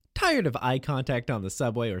Tired of eye contact on the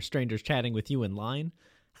subway or strangers chatting with you in line?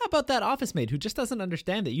 How about that office mate who just doesn't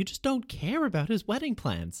understand that you just don't care about his wedding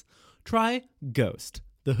plans? Try Ghost,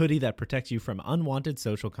 the hoodie that protects you from unwanted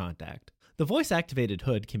social contact. The voice-activated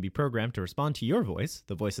hood can be programmed to respond to your voice,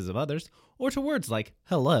 the voices of others, or to words like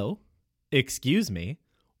hello, excuse me,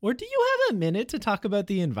 or do you have a minute to talk about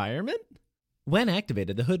the environment? When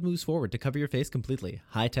activated, the hood moves forward to cover your face completely.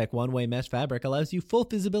 High-tech one-way mesh fabric allows you full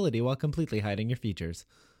visibility while completely hiding your features.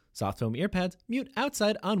 Soft foam earpads mute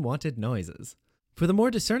outside unwanted noises. For the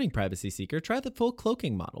more discerning privacy seeker, try the full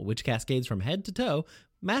cloaking model, which cascades from head to toe,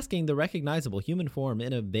 masking the recognizable human form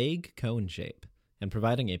in a vague cone shape, and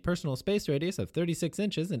providing a personal space radius of 36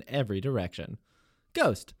 inches in every direction.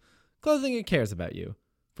 Ghost, clothing that cares about you.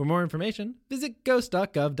 For more information, visit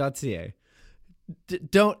ghost.gov.ca.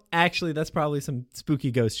 Don't actually, that's probably some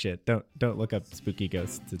spooky ghost shit. Don't look up spooky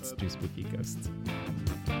ghosts. It's too spooky ghosts.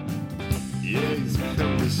 Yeah, he's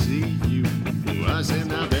come to see you. I said,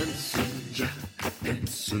 now Benson Joe,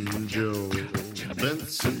 Benson Joe,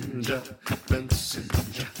 Benson Joe,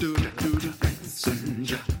 do-do-do-do, Benson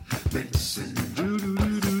Joe, Benson,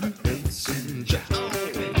 do-do-do-do, Benson Joe.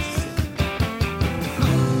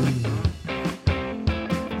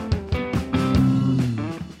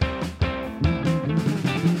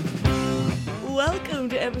 Welcome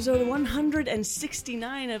to episode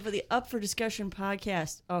 169 of the Up for Discussion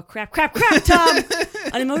podcast. Oh, crap, Tom!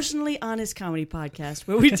 An emotionally honest comedy podcast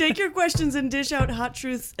where we take your questions and dish out hot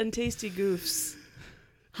truths and tasty goofs.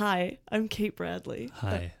 Hi, I'm Kate Bradley.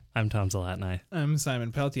 Hi, I'm Tom Zalatni. I'm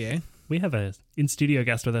Simon Peltier. We have a in-studio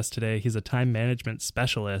guest with us today. He's a time management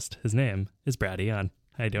specialist. His name is Brad Eon.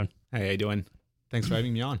 How you doing? Hey, how you doing? Thanks for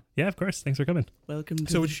having me on. Yeah, of course. Thanks for coming. Welcome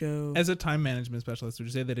to So the show. As a time management specialist, would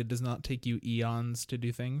you say that it does not take you eons to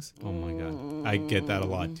do things? Oh my god, I get that a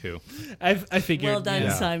lot too. I figured. Well done,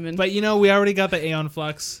 yeah. Simon. But we already got the Aeon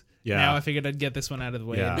Flux. Yeah. Now I figured I'd get this one out of the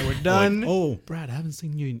way. Yeah. And we're done. Like, oh, Brad, I haven't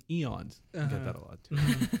seen you in eons. I get that a lot too.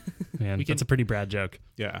 Man, We can- that's a pretty Brad joke.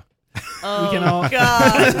 Yeah. Oh, we can all-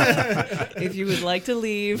 God. If you would like to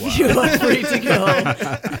leave, you are free to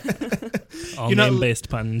go. All You're not- name-based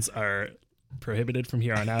puns are prohibited from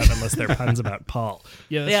here on out unless they're puns about Paul.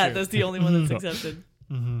 Yeah, Yeah, true. that's the only one that's Cool. accepted.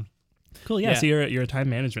 Mm-hmm. Cool. Yeah. Yeah. So you're a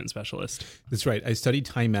time management specialist. That's right. I studied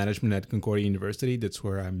time management at Concordia University. That's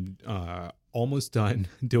where I'm almost done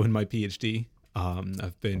doing my PhD.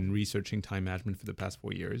 I've been researching time management for the past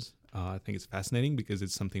 4 years. I think it's fascinating because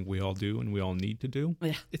it's something we all do and we all need to do.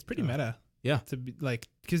 Yeah. It's pretty meta. Yeah. To be like,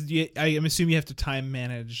 because I'm assuming you have to time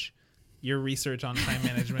manage your research on time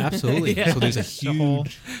management. Absolutely. Yeah. So there's a The whole-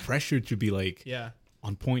 huge pressure to be like Yeah.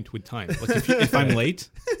 on point with time. Like if I'm late,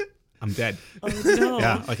 I'm dead. Oh, no.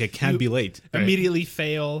 Yeah. Like I can't be late. Immediately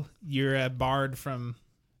fail. You're barred from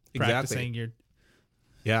Exactly. practicing your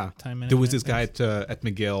Yeah. time management. There was this guy at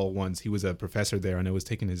McGill once. He was a professor there, and I was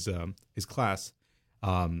taking his class.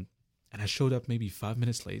 And I showed up maybe 5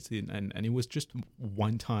 minutes late, and it was just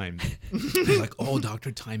one time. He was like, "Oh,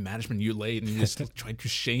 Dr. Time Management, you're late," and he was trying to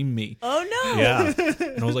shame me. Oh, no. Yeah,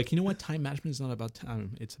 and I was like, you know what? Time management is not about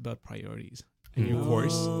time; it's about priorities. And your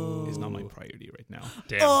course is not my priority right now.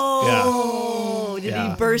 Damn. Oh, did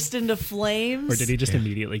Yeah. he burst into flames? Or did he just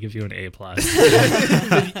immediately give you an A+?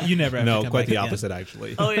 You never have to No, come quite back the again. opposite,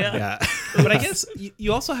 actually. Oh, yeah. Yeah, But I guess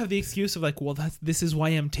you also have the excuse of like, well, this is why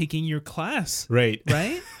I'm taking your class, right.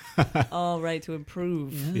 right? All right, to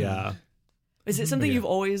improve. Yeah. Is it something Yeah. you've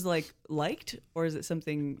always liked, or is it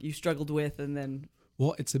something you struggled with and then?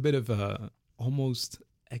 Well, it's a bit of a almost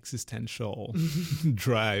existential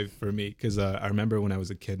drive for me because I remember when I was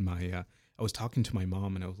a kid, I was talking to my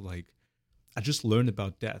mom and I was like, I just learned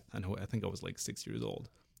about death. I think I was like 6 years old.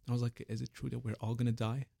 I was like, is it true that we're all gonna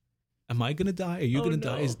die? Am I gonna die? Are you Oh, gonna no.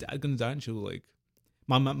 die? Is Dad gonna die? And she was like,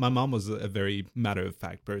 my mom was a very matter of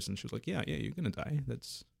fact person. She was like, yeah, you're gonna die.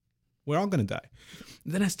 We're all gonna die.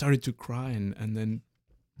 And then I started to cry and then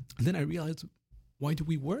I realized, why do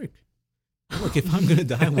we work? Look, if I'm gonna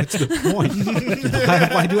die, what's the point?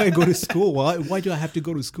 why do I go to school? Why do I have to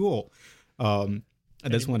go to school? And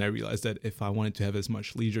that's when I realized that if I wanted to have as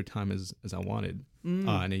much leisure time as I wanted, and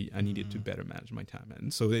I needed to better manage my time.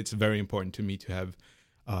 And so it's very important to me to have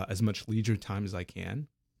as much leisure time as I can.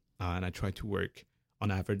 And I try to work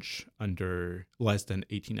on average under less than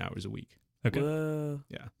 18 hours a week. Okay. Whoa.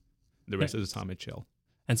 Yeah. The rest of the time I chill.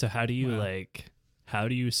 And so how do you Wow. how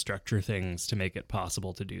do you structure things to make it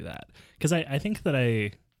possible to do that? Because I think that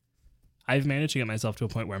I've managed to get myself to a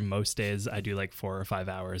point where most days I do like 4 or 5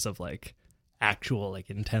 hours of like actual like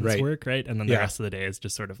intense Right. work, right? And then the Yeah. rest of the day is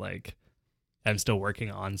just sort of like I'm still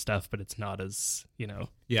working on stuff, but it's not as,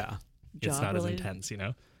 Yeah. it's not as Job-related? intense, you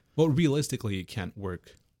know? Well, realistically, you can't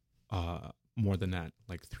work more than that,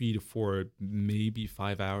 like 3 to 4, maybe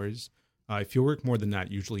 5 hours. If you work more than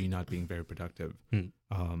that, usually you're not being very productive.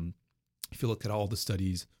 If you look at all the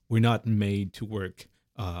studies, we're not made to work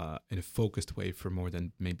in a focused way for more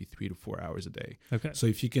than maybe 3 to 4 hours a day. Okay. So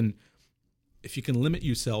if you can limit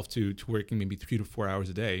yourself to working maybe 3 to 4 hours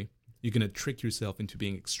a day, you're going to trick yourself into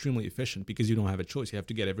being extremely efficient because you don't have a choice. You have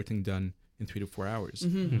to get everything done in 3 to 4 hours.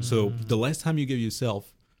 So the less time you give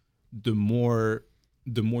yourself, the more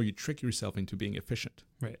you trick yourself into being efficient.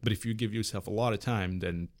 Right. But if you give yourself a lot of time,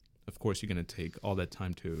 then of course you're going to take all that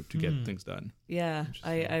time to get things done. Yeah,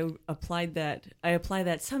 I applied that. I apply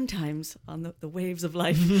that sometimes on the waves of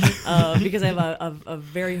life because I have a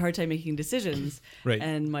very hard time making decisions. Right.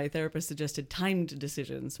 And my therapist suggested timed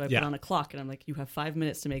decisions. So I put on a clock and I'm like, you have 5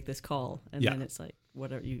 minutes to make this call. And then it's like,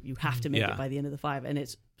 whatever, you have to make it by the end of the 5. And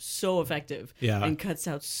it's so effective and cuts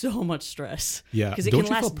out so much stress. Yeah. Because it Don't can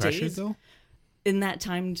you last feel pressured days. though? In that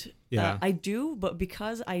timed, Yeah. I do, but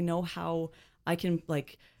because I know how I can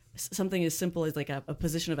like something as simple as like a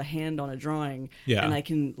position of a hand on a drawing, and I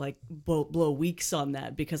can like blow weeks on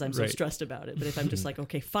that because I'm so stressed about it. But if I'm just like,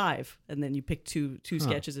 okay, 5, and then you pick two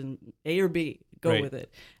sketches in A or B, go with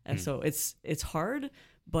it. And so it's hard,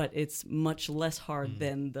 but it's much less hard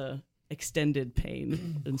than the extended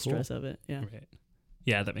pain and stress of it. Yeah. Right.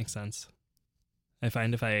 Yeah, that makes sense. I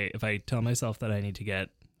find if I tell myself that I need to get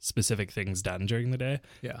specific things done during the day,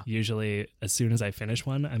 usually as soon as I finish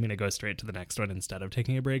one, I'm going to go straight to the next one instead of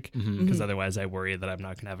taking a break, because otherwise I worry that I'm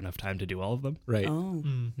not going to have enough time to do all of them. Right. Oh.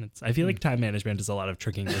 I feel like time management is a lot of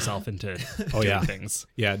tricking yourself into doing things.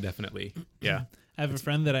 Yeah, definitely. Yeah. I have a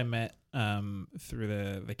friend that I met through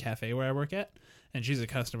the cafe where I work at, and she's a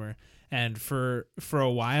customer. And for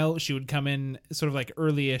a while, she would come in sort of like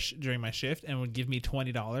early-ish during my shift and would give me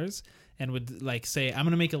 $20 and would like say, I'm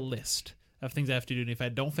going to make a list of things I have to do. And if I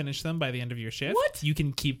don't finish them by the end of your shift, you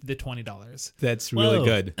can keep the $20. That's really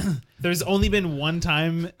good. There's only been one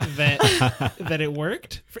time that that it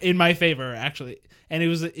worked in my favor, actually. And it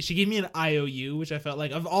was, she gave me an IOU, which I felt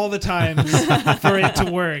like of all the times for it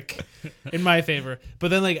to work in my favor. But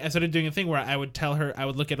then like I started doing a thing where I would tell her, I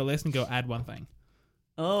would look at a list and go, add one thing.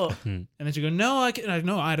 Oh. And then she'd go, no,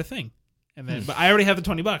 I had a thing. And then, but I already have the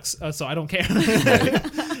 $20, so I don't care.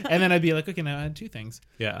 And then I'd be like, okay, now add 2 things.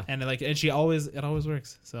 Yeah. And it always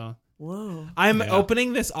works. So Whoa. I'm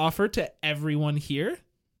opening this offer to everyone here,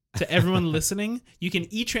 to everyone listening. You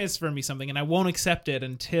can e-transfer me something, and I won't accept it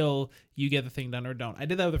until you get the thing done or don't. I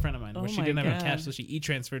did that with a friend of mine where she didn't have any cash, so she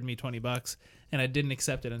e-transferred me $20, and I didn't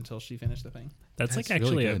accept it until she finished the thing. That's like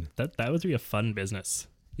actually really that would be a fun business.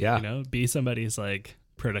 Yeah. You know, be somebody's like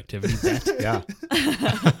productivity bet. Yeah.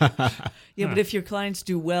 Yeah, but if your clients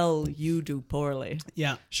do well, you do poorly.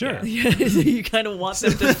 Yeah. Sure. Yeah, so you kind of want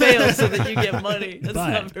them to fail so that you get money. That's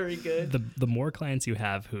not very good. The more clients you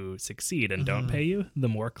have who succeed and don't pay you, the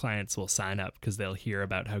more clients will sign up because they'll hear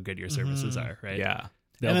about how good your services are, right? Yeah.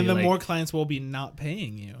 And then the more clients will be not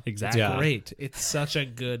paying you. Exactly. It's great. It's such a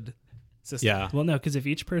good system. Yeah. Well, no, because if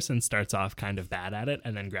each person starts off kind of bad at it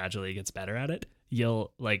and then gradually gets better at it,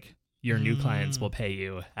 you'll like your new clients will pay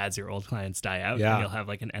you as your old clients die out. Yeah. And you'll have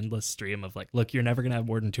like an endless stream of like, look, you're never going to have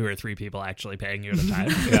more than 2 or 3 people actually paying you at a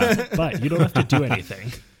time. But you don't have to do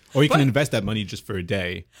anything. Or you can invest that money just for a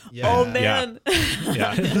day. Yeah. Oh, man.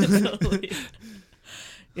 Yeah. Totally.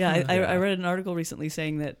 Yeah, I read an article recently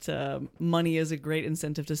saying that money is a great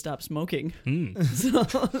incentive to stop smoking. So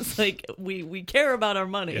it's like we care about our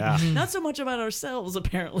money, not so much about ourselves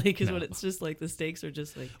apparently, because when it's just like the stakes are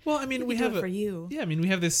just like. Well, I mean, we do have it for you. Yeah, I mean, we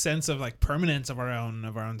have this sense of like permanence of our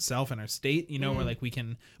own self and our state. You know, where like we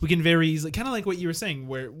can very easily, kind of like what you were saying,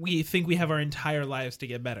 where we think we have our entire lives to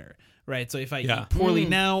get better. Right, so if I eat poorly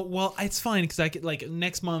now, well, it's fine because I could like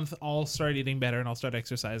next month I'll start eating better and I'll start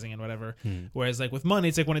exercising and whatever. Whereas like with money,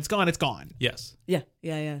 it's like when it's gone, it's gone. Yes. Yeah.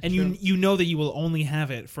 And you know that you will only have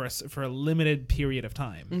it for a limited period of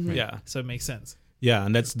time. Right? Yeah. So it makes sense. Yeah,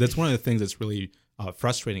 and that's one of the things that's really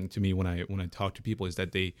frustrating to me when I talk to people is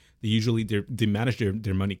that they usually they manage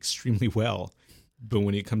their money extremely well, but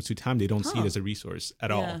when it comes to time, they don't see it as a resource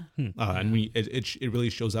at all. And it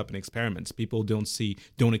really shows up in experiments. People don't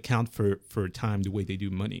account for time the way they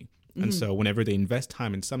do money. And so whenever they invest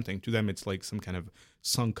time in something, to them it's like some kind of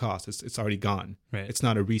sunk cost. It's already gone. Right. It's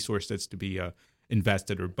not a resource that's to be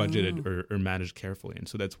invested or budgeted or managed carefully. And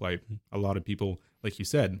so that's why a lot of people, like you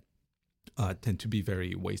said, tend to be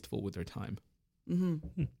very wasteful with their time.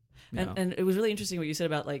 And it was really interesting what you said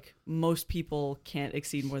about like most people can't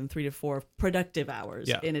exceed more than 3 to 4 productive hours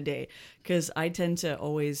in a day, because I tend to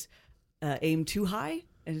always aim too high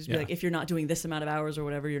And just be Yeah. like, if you're not doing this amount of hours or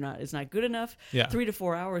whatever, it's not good enough. Yeah. 3 to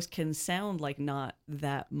 4 hours can sound like not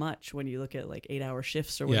that much when you look at like 8-hour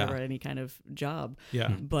shifts or Yeah. whatever at any kind of job. Yeah.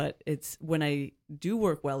 But it's when I do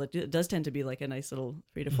work well, it does tend to be like a nice little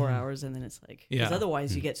 3 to 4 hours, and then it's like, because Yeah.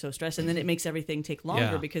 otherwise you get so stressed, and then it makes everything take longer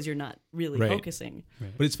Yeah. because you're not really Right. focusing.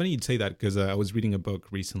 But it's funny you'd say that because I was reading a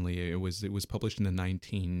book recently. It was published in the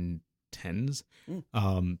 1910s,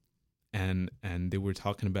 and they were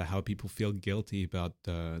talking about how people feel guilty about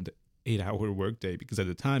the 8-hour workday, because at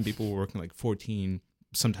the time people were working like 14,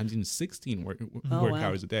 sometimes even 16 work wow.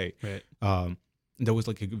 hours a day. Right. That was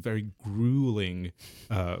like a very grueling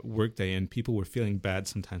workday, and people were feeling bad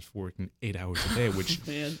sometimes for working 8 hours a day, which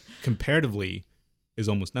Man. comparatively is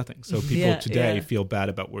almost nothing. So people Yeah, today yeah. feel bad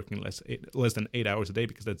about working less than 8 hours a day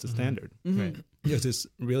because that's the standard. Right. There's this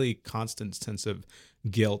really constant sense of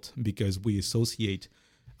guilt because we associate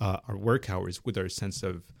our work hours with our sense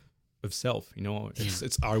of self. You know,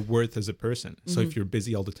 it's our worth as a person. So if you're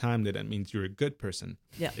busy all the time, then that means you're a good person.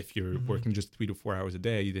 Yeah. If you're working just 3 to 4 hours a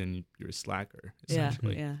day, then you're a slacker. Yeah,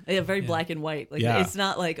 Essentially. yeah. Very black and white. Like Yeah. it's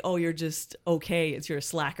not like, oh, you're just okay. It's you're a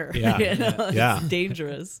slacker. Yeah. You know? Yeah. It's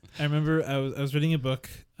dangerous. I remember I was reading a book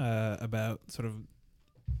about sort of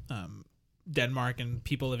Denmark and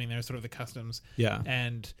people living there, sort of the customs. Yeah.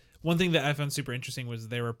 And one thing that I found super interesting was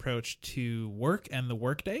their approach to work and the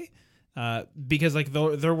workday, because like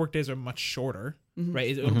their work days are much shorter,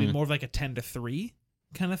 right? It would be more of like a 10 to 3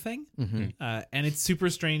 kind of thing. And it's super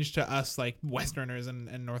strange to us like Westerners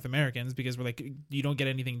and North Americans, because we're like, you don't get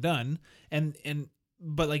anything done.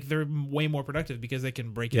 But like they're way more productive because they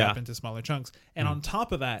can break it Yeah. up into smaller chunks. And on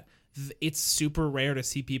top of that, it's super rare to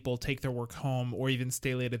see people take their work home or even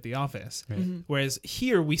stay late at the office. Whereas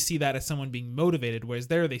here we see that as someone being motivated, whereas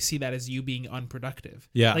there they see that as you being unproductive.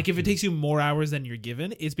 Yeah. Like if it takes you more hours than you're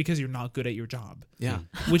given, it's because you're not good at your job. Yeah.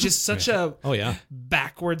 Which is such a Oh yeah.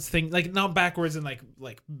 backwards thing, like not backwards in like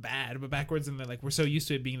bad, but backwards in that like we're so used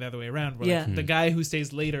to it being the other way around. Where Yeah. like, the guy who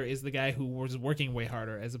stays later is the guy who was working way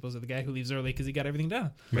harder, as opposed to the guy who leaves early because he got everything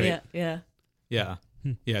done. Right. Yeah, yeah. Yeah.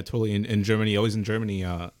 Yeah, totally. In Germany, I was in Germany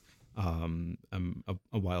a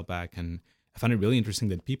while back, and I found it really interesting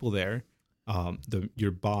that people there,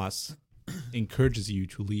 your boss encourages you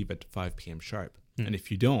to leave at 5 p.m. sharp. And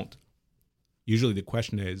if you don't, usually the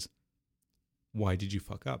question is, why did you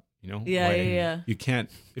fuck up? You know? Yeah, Why- yeah. You can't,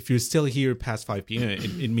 if you're still here past 5 p.m.,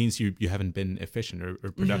 it means you haven't been efficient or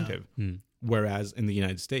productive. Whereas in the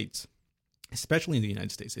United States, especially in the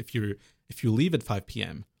United States, if you leave at 5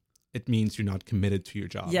 p.m., it means you're not committed to your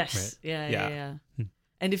job. Yes. Yeah, yeah, Yeah. yeah.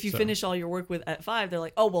 And if you So- finish all your work at 5, they're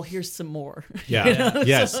like, oh, well, here's some more. Yeah. You know?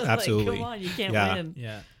 Yes, So it's absolutely. Like, come on, you can't Yeah. win.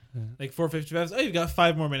 Yeah. Like 4:55. Oh, you've got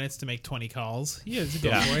 5 more minutes to make 20 calls. Yeah, just go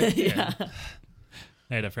Yeah. for it. Yeah.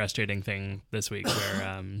 I had a frustrating thing this week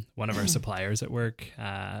where one of our suppliers at work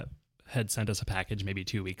had sent us a package maybe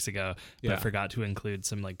 2 weeks ago, but Yeah. forgot to include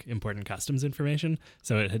some like important customs information.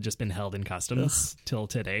 So it had just been held in customs till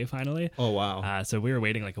today, finally. Oh, wow. So we were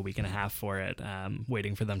waiting like a week and a half for it,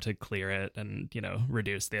 waiting for them to clear it and,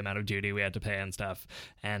 reduce the amount of duty we had to pay and stuff.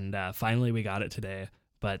 And finally we got it today.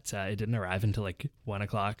 But it didn't arrive until like 1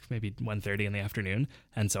 o'clock, maybe 1:30 in the afternoon.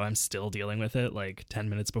 And so I'm still dealing with it. Like 10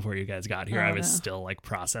 minutes before you guys got here, Oh, I was no. still like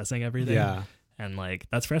processing everything. Yeah. And like,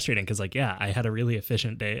 that's frustrating because like, yeah, I had a really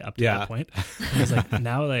efficient day up to Yeah. that point. I was like,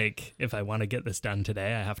 now like, if I want to get this done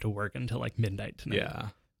today, I have to work until like midnight tonight. Yeah.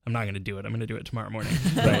 I'm not going to do it. I'm going to do it tomorrow morning.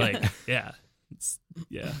 But like, yeah, it's,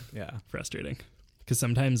 yeah, Yeah. frustrating. Because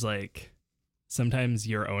sometimes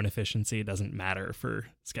your own efficiency doesn't matter for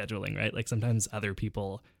scheduling, right? Like sometimes other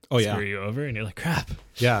people screw you over and you're like, crap.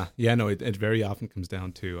 Yeah. Yeah. No, it very often comes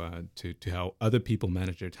down to how other people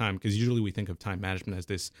manage their time, because usually we think of time management as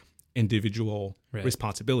this individual Right.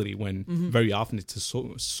 responsibility when very often it's a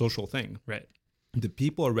social thing. Right. The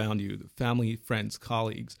people around you, the family, friends,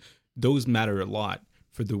 colleagues, those matter a lot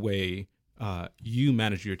for the way you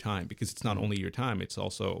manage your time, because it's not only your time, it's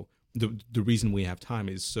also the reason we have time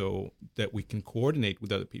is so that we can coordinate with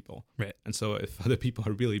other people. Right. And so if other people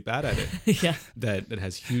are really bad at it, Yeah. that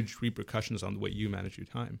has huge repercussions on the way you manage your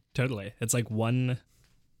time. Totally. It's like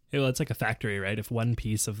it's like a factory, right? If one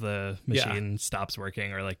piece of the Yeah. machine stops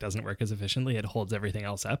working or like doesn't work as efficiently, it holds everything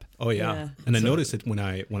else up. Oh yeah. Yeah. And I notice it when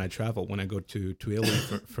I travel, when I go to Italy,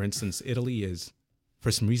 for instance. Italy is,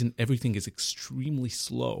 for some reason, everything is extremely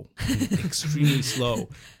slow, extremely slow.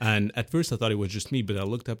 And at first I thought it was just me, but I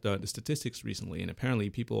looked up the statistics recently, and apparently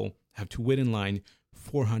people have to wait in line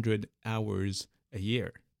 400 hours a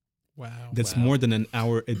year. Wow. That's more than an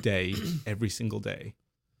hour a day every single day.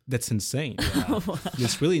 That's insane.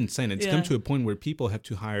 It's really insane. It's come Yeah. to a point where people have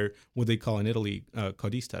to hire what they call in Italy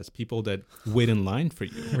codistas, people that wait in line for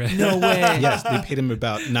you. No way. Yes, they pay them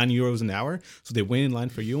about €9 an hour, so they wait in line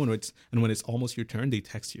for you, and when it's almost your turn, they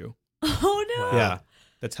text you. Oh no. Yeah,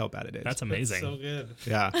 that's how bad it is. That's amazing. So good.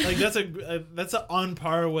 Yeah, Like that's on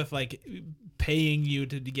par with like paying you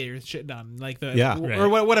to get your shit done. Like the Yeah. or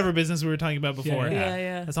whatever business we were talking about before. Yeah,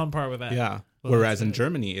 yeah. That's on par with that. yeah. Well, Whereas that's in it.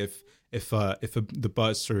 Germany, if the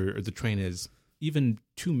bus or the train is even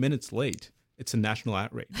 2 minutes late, it's a national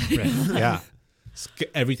outrage. Yeah.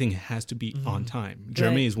 Everything has to be on time.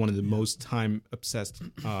 Germany is one of the most time obsessed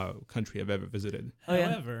country I've ever visited. Oh yeah.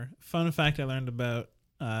 However, fun fact I learned about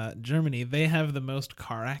Germany, they have the most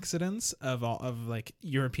car accidents of all of like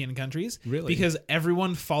European countries. Really? Because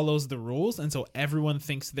everyone follows the rules, and so everyone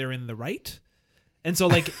thinks they're in the right. And so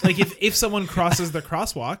like if someone crosses the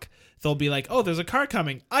crosswalk, they'll be like, "Oh, there's a car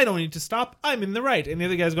coming. I don't need to stop. I'm in the right." And the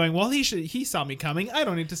other guy's going, "Well, he saw me coming. I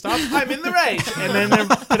don't need to stop. I'm in the right." And then their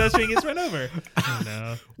pedestrian gets run over. Oh,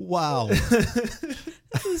 no. Wow.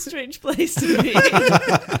 It's a strange place to be.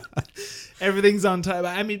 Everything's on time.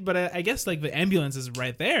 I mean, but I guess like the ambulance is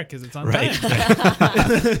right there because it's on Right.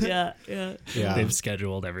 time. Yeah, yeah. Yeah. They've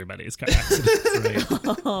scheduled everybody's car accidents.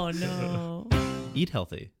 Oh no. Eat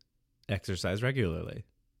healthy. Exercise regularly.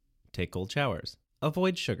 Take cold showers.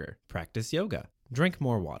 Avoid sugar. Practice yoga. Drink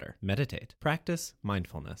more water. Meditate. Practice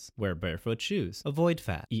mindfulness. Wear barefoot shoes. Avoid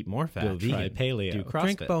fat. Eat more fat. Go vegan. Try paleo. Do CrossFit.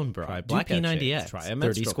 Drink bone broth. Try Do blackout P90X. shakes. Try a 30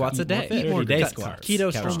 menstrual squats a cup. day. Eat more Eat more fit. day Gut squats. carbs.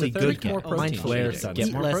 Keto Couch strongly to good. 30 more protein. Mindfully. Flare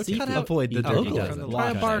Get more sunscreen. protein. Cut out Avoid the the dirty dirty dozen. dozen. Try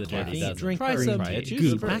a Wash bar the dirty caffeine. dozen. Drink Try green some tea. tea.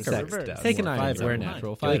 Goop. Pack Exercise. dozen. Take an More iron. fiber. Wear More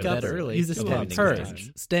natural fiber. fiber. Wake up Better. early. Use a Do standing lots of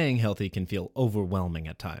desk. Staying healthy can feel overwhelming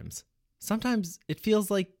at times. Sometimes it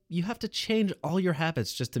feels like you have to change all your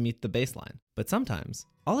habits just to meet the baseline. But sometimes,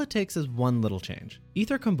 all it takes is one little change.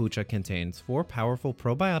 Ether Kombucha contains 4 powerful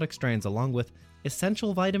probiotic strains along with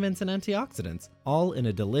essential vitamins and antioxidants, all in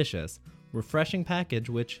a delicious, refreshing package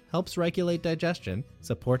which helps regulate digestion,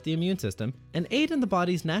 support the immune system, and aid in the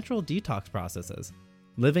body's natural detox processes.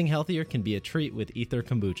 Living healthier can be a treat with Ether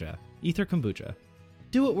Kombucha. Ether Kombucha.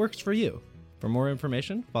 Do what works for you. For more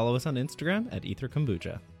information, follow us on Instagram at Ether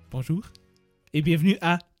Kombucha. Bonjour et bienvenue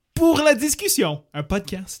à Pour la discussion, un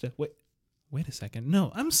podcast. Wait a second.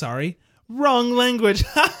 No, I'm sorry. Wrong language.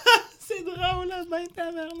 C'est drôle, ben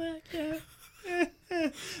tabarnak.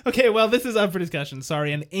 Okay, well, this is Up for Discussion.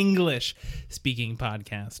 Sorry, an English speaking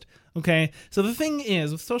podcast. Okay, so the thing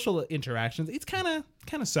is, with social interactions, it's kind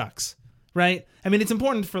of sucks, right? I mean, it's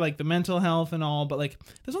important for like the mental health and all, but like,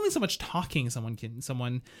 there's only so much talking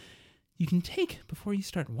someone you can take before you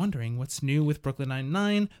start wondering what's new with Brooklyn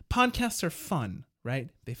Nine-Nine. Podcasts are fun, right?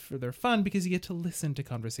 They're fun because you get to listen to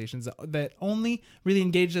conversations that only really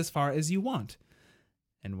engage as far as you want.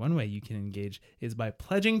 And one way you can engage is by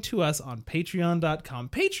pledging to us on patreon.com.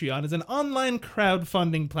 Patreon is an online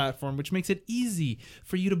crowdfunding platform which makes it easy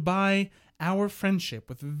for you to buy our friendship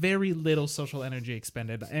with very little social energy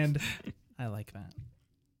expended. And I like that.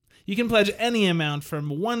 You can pledge any amount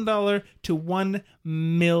from $1 to $1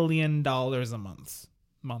 million a month.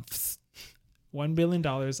 Months. $1 billion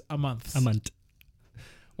a month. A month.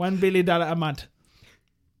 $1 billion a month.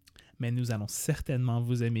 Mais nous allons certainement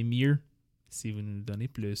vous aimer mieux si vous nous donnez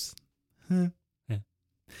plus. Yeah.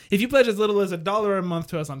 If you pledge as little as $1 a month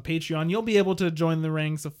to us on Patreon, you'll be able to join the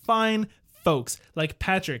ranks of fine folks like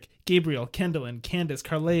Patrick, Gabriel, Kendallin, Candace,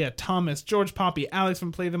 Carlea, Thomas, George Poppy, Alex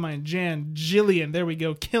from Play the Mind, Jan, Jillian, there we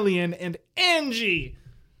go, Killian, and Angie.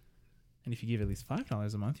 And if you give at least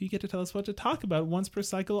 $5 a month, you get to tell us what to talk about once per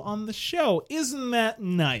cycle on the show. Isn't that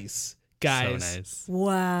nice, guys? So nice.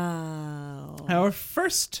 Wow. Our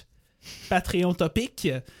first Patreon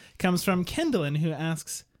topic comes from Kendallin, who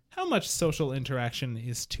asks, how much social interaction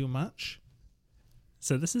is too much?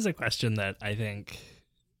 So this is a question that I think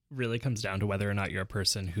really comes down to whether or not you're a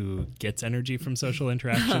person who gets energy from social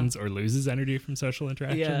interactions or loses energy from social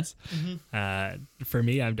interactions. For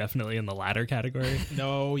me, I'm definitely in the latter category.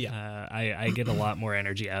 No, yeah. I get a lot more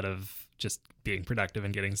energy out of just being productive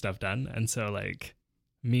and getting stuff done. And so like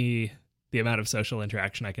me, the amount of social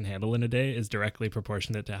interaction I can handle in a day is directly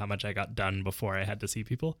proportionate to how much I got done before I had to see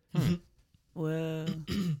people. Well,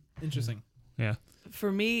 Interesting. Yeah.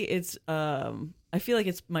 for me, it's I feel like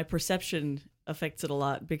it's my perception affects it a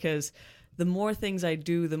lot because the more things I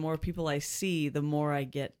do, the more people I see, the more I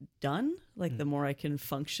get done. Like the more I can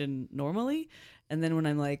function normally. And then when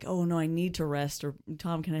I'm like, oh no, I need to rest, or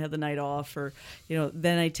Tom, can I have the night off, or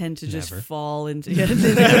then I tend to just fall into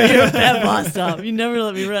that boss Tom. You never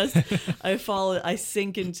let me rest. I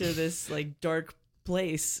sink into this like dark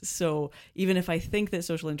place. So even if I think that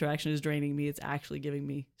social interaction is draining me, it's actually giving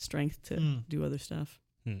me strength to do other stuff.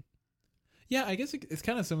 Yeah, I guess it's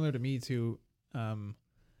kind of similar to me too.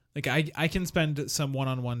 Like I can spend some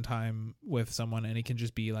one-on-one time with someone, and it can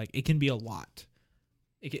just be like it can be a lot.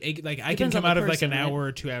 Like I can Depends come on out the of like an person, right? hour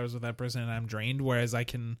or 2 hours with that person, and I'm drained. Whereas I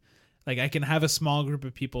can have a small group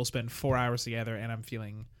of people spend 4 hours together, and I'm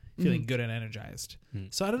feeling good and energized.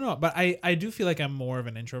 So I don't know, but I do feel like I'm more of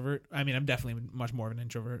an introvert. I mean, I'm definitely much more of an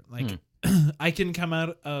introvert. Like I can come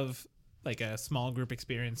out of like a small group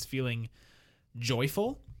experience feeling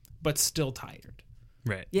joyful, but still tired.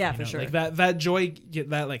 Right. Yeah, You for know, sure. Like that joy,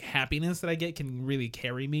 that like happiness that I get can really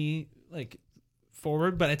carry me like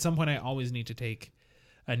forward. But at some point, I always need to take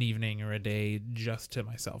an evening or a day just to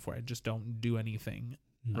myself, where I just don't do anything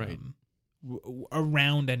Right.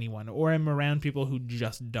 around anyone, or I'm around people who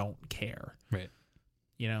just don't care. Right.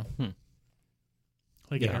 You know,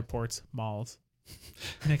 like Yeah. airports, malls,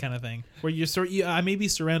 that kind of thing, where I may be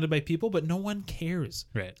surrounded by people, but no one cares.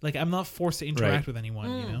 Right. Like I'm not forced to interact Right. with anyone.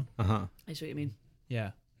 You know. Uh-huh. I see what you mean.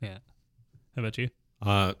 Yeah. Yeah. How about you?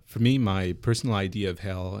 For me, my personal idea of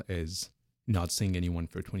hell is not seeing anyone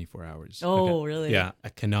for 24 hours. Oh, really? Yeah, I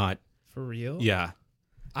cannot. For real. Yeah.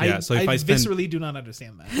 I, Yeah, so if I I spend- viscerally do not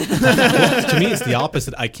understand that. Well, to me, it's the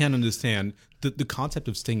opposite. I can't understand the concept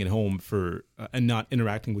of staying at home for and not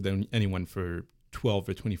interacting with anyone for 12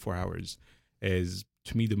 or 24 hours is,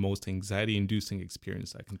 to me, the most anxiety-inducing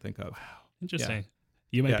experience I can think of. Interesting.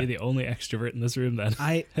 You might Yeah. be the only extrovert in this room then.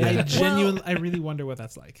 I really wonder what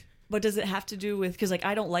that's like. But does it have to do with, because like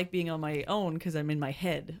I don't like being on my own because I'm in my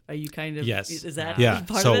head. Are you kind of? Yes. Is that Yeah.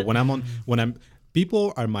 part So of it? when I'm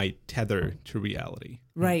people are my tether to reality.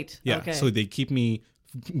 Right. Yeah. Okay. So they keep me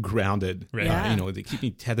grounded. Right. Yeah. They keep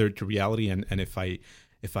me tethered to reality. And if I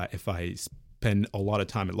spend a lot of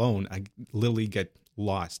time alone, I literally get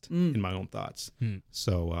lost in my own thoughts.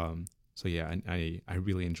 So yeah, I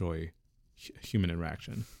really enjoy human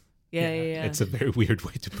interaction. yeah. It's a very weird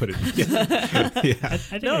way to put it. I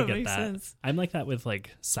think No, I it get makes that. sense. I'm like that with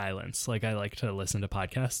like silence. Like I like to listen to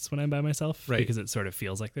podcasts when I'm by myself Right. because it sort of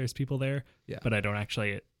feels like there's people there. Yeah. But I don't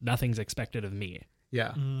actually. Nothing's expected of me.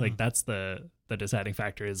 Yeah. Like that's the deciding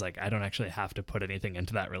factor is like I don't actually have to put anything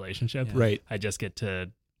into that relationship. Right. I just get to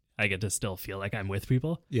still feel like I'm with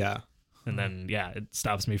people, Yeah. and then it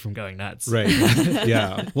stops me from going nuts. Right.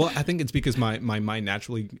 Yeah. Well, I think it's because my mind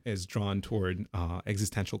naturally is drawn toward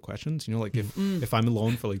existential questions. You know, like if I'm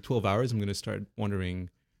alone for like 12 hours, I'm going to start wondering,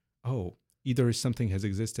 oh, either something has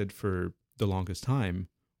existed for the longest time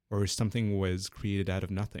or something was created out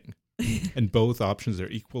of nothing. And both options are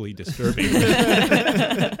equally disturbing.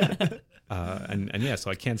 And yeah, so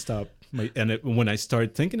I can't stop. When I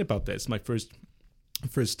start thinking about this, my first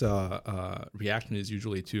reaction is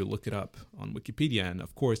usually to look it up on Wikipedia, and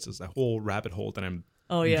of course there's a whole rabbit hole that I'm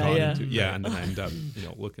Oh, yeah, drawn yeah. into. Yeah, and then I end up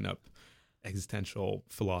looking up existential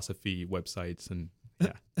philosophy websites, and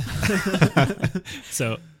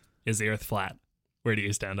So, is the Earth flat? Where do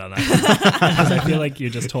you stand on that? Because I feel like you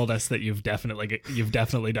just told us that you've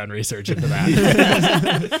definitely done research into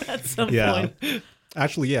that. At some yeah. point.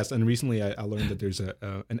 Actually, yes. And recently I learned that there's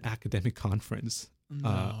an academic conference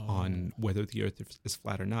on whether the Earth is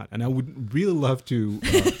flat or not, and I would really love to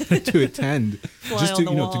attend just on to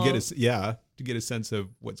the to get wall. to get a sense of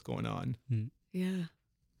what's going on. Yeah.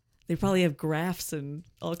 They probably have graphs and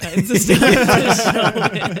all kinds of stuff to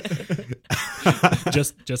show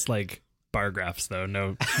it. just like bar graphs though,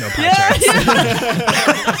 no pie charts.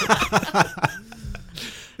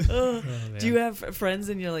 Do you have friends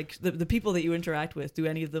and you're like the people that you interact with? Do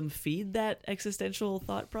any of them feed that existential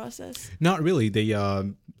thought process? Not really. They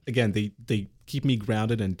again they keep me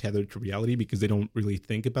grounded and tethered to reality because they don't really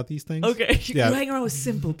think about these things. Okay, Yeah. you hang around with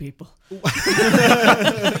simple people.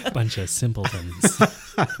 Bunch of simpletons.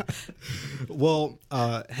 Well,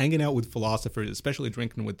 hanging out with philosophers, especially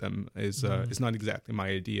drinking with them, is not exactly my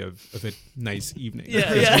idea of a nice evening. Yeah,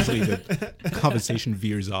 Because yeah. usually the conversation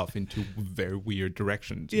veers off into very weird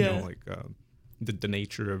directions. You Yeah. know, like the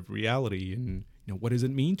nature of reality, and what does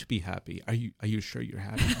it mean to be happy? Are you sure you're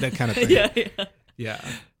happy? That kind of thing. Yeah. Yeah.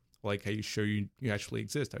 Like, are you sure you actually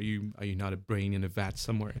exist? Are you not a brain in a vat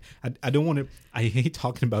somewhere? I don't want to. I hate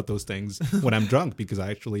talking about those things when I'm drunk because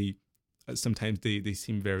I actually sometimes they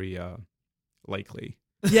seem very likely.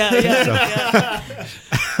 Yeah.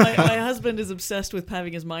 My husband is obsessed with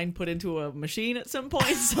having his mind put into a machine at some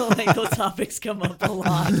point, so like those topics come up a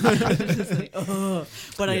lot. It's just like, oh.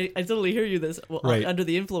 But I totally hear you. Right. Under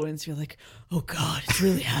the influence, you're like, oh God, it's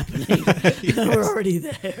really happening. We're already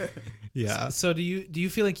there. Yeah. So do you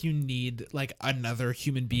feel like you need like another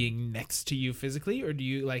human being next to you physically, or do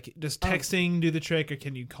you like does texting do the trick, or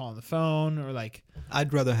can you call on the phone, or like?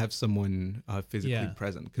 I'd rather have someone physically Yeah.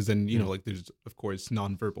 present because then like there's of course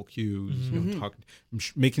nonverbal cues,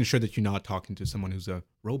 Mm-hmm. making making sure that you're not talking to someone who's a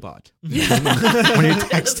robot when you're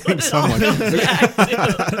texting someone.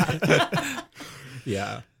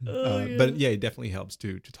 Yeah. But yeah, it definitely helps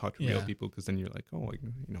to talk to real Yeah. people, because then you're like, oh, like,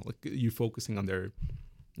 like you're focusing on their,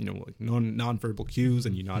 like non-verbal cues,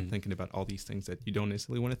 and you're not thinking about all these things that you don't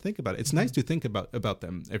necessarily want to think about. It's nice to think about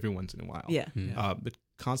them every once in a while. Yeah. But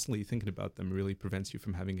constantly thinking about them really prevents you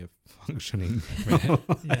from having a functioning Yeah.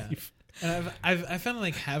 life. And I found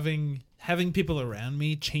like having people around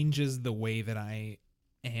me changes the way that I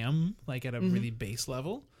am, like at a really base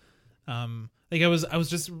level. Like I was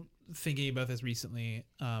just thinking about this recently,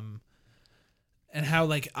 and how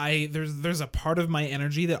like there's a part of my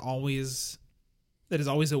energy that is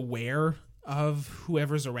always aware of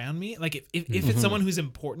whoever's around me. Like if it's someone who's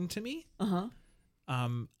important to me,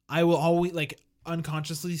 I will always like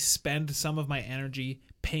unconsciously spend some of my energy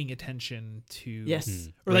paying attention to Yes.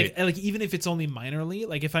 or like even if it's only minorly,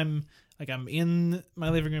 like if I'm in my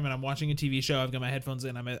living room and I'm watching a TV show, I've got my headphones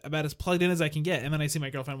in, I'm about as plugged in as I can get, and then I see my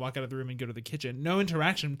girlfriend walk out of the room and go to the kitchen. No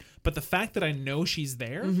interaction, but the fact that I know she's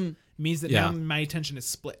there means that now my attention is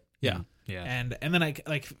split. Yeah. Yeah. And then I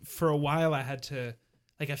like for a while I had to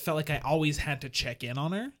like I felt like I always had to check in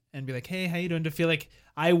on her and be like, hey, how you doing? To feel like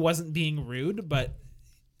I wasn't being rude, but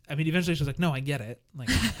I mean, eventually she was like, no, I get it. Like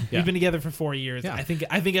we've been together for 4 years. Yeah. I think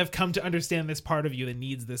I've come to understand this part of you that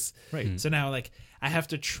needs this. Right. So now like I have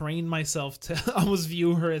to train myself to almost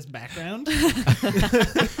view her as background.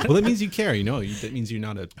 Well, that means you care. That means you're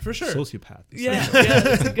not a For sure. sociopath. Yeah. Yeah.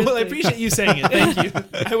 That's a good Well, I thing. appreciate you saying it. Thank you.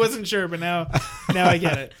 I wasn't sure, but now I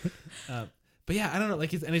get it. But yeah, I don't know.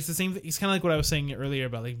 Like, it's the same thing. It's kind of like what I was saying earlier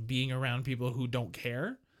about like being around people who don't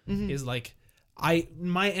care. Is like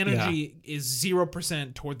my energy is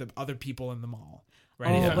 0% toward the other people in the mall.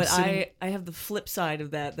 Right. Oh, If I'm but sitting- I have the flip side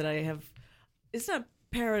of that I have. It's not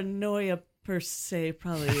paranoia per se.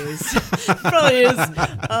 Probably is.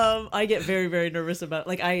 I get very, very nervous about.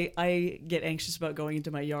 Like I get anxious about going into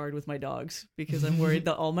my yard with my dogs because I'm worried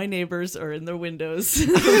that all my neighbors are in their windows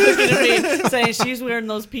looking at me saying she's wearing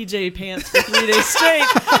those PJ pants for 3 days straight.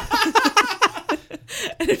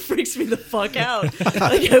 And it freaks me the fuck out.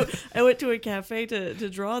 Like I went to a cafe to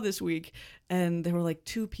draw this week, and there were like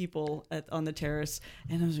 2 people on the terrace,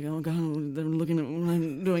 and I was like, oh god, they're looking at what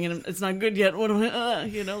I'm doing, and it's not good yet. What am I?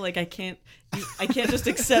 Like I can't just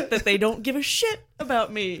accept that they don't give a shit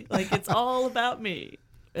about me. Like it's all about me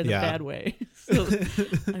in a bad way. So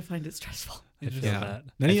I find it stressful. I just Yeah. that.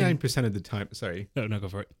 99% of the time. Sorry. No, go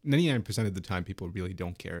for it. 99% of the time, people really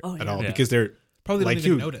don't care at all Yeah. because they're probably like don't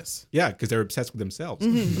even you. notice. Yeah, because they're obsessed with themselves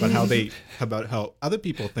about how other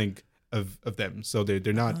people think of them. So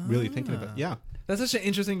they're not really thinking about. Yeah, That's such an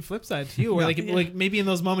interesting flip side to you, where like maybe in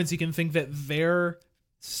those moments you can think that they're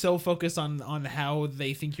so focused on how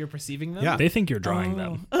they think you're perceiving them. Yeah. They think you're drawing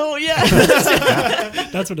them. Oh yeah.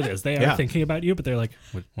 That's what it is. They are Yeah. thinking about you, but they're like,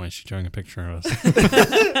 why is she drawing a picture of us?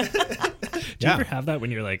 Do you ever have that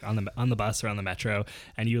when you're like on the bus or on the metro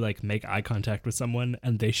and you like make eye contact with someone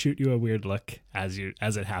and they shoot you a weird look as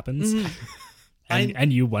it happens?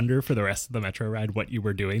 And you wonder for the rest of the metro ride what you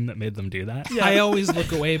were doing that made them do that? I always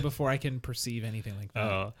look away before I can perceive anything like that.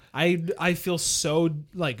 Oh. I feel so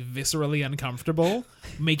like viscerally uncomfortable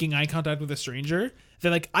making eye contact with a stranger that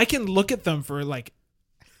like I can look at them for like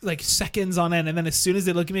seconds on end, and then as soon as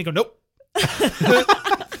they look at me, I go, nope.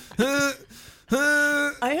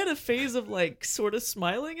 I had a phase of like sort of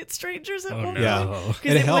smiling at strangers at Oh, one no. Yeah. point.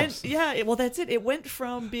 And it Went, helps. well, that's it. It went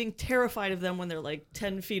from being terrified of them when they're like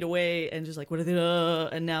 10 feet away and just like, what are they?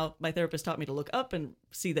 And now my therapist taught me to look up and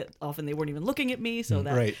see that often they weren't even looking at me. So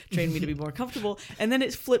that Right. trained me to be more comfortable. And then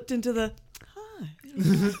it flipped into the, hi,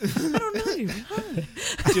 I don't know you. Hi.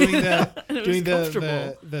 doing And it was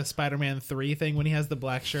comfortable. the Spider-Man 3 thing when he has the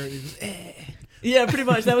black shirt. He's just, Yeah, pretty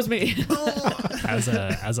much. That was me. As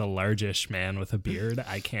a largish man with a beard,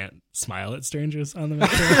 I can't smile at strangers on the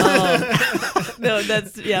metro. No,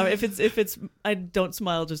 that's, yeah, if it's, I don't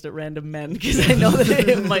smile just at random men because I know that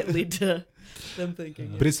it might lead to them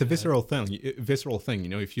thinking. But it's a visceral thing.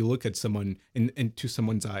 If you look at someone into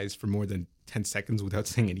someone's eyes for more than 10 seconds without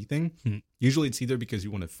saying anything, usually it's either because you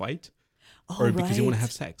want to fight or because you want to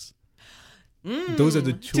have sex. Those are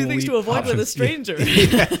the Two things only to avoid with a options. stranger.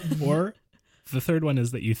 Or the third one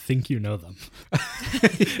is that you think you know them.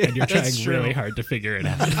 And you're trying true. really hard to figure it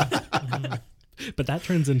out. But that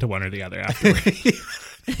turns into one or the other afterward.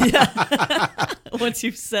 Once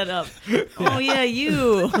you've set up. Oh yeah,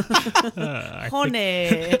 you.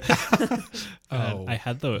 Honey. Oh, I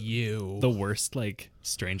had the you. worst like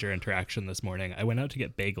stranger interaction this morning. I went out to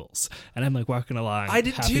get bagels, and I'm like walking along. I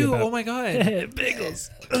did happy too. about- Oh my god. bagels.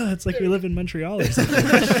 It's like we live in Montreal or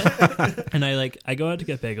something. And I go out to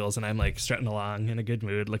get bagels, and I'm like strutting along in a good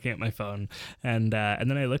mood, looking at my phone, and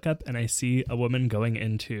then I look up and I see a woman going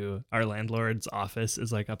into our landlord's office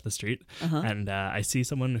is like up the street, and I see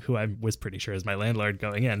someone who I was pretty sure is my landlord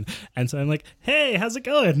going in, and so I'm like, "Hey, how's it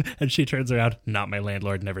going?" And she turns around, not my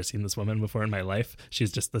landlord. Never seen this woman before in my life.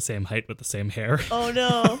 She's just the same height with the same hair. Oh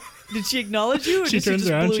no! Did she acknowledge you, or She did she turns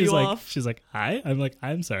just around. blew you off? She's like, "Hi." I'm like,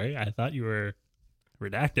 "I'm sorry. I thought you were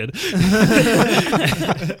redacted."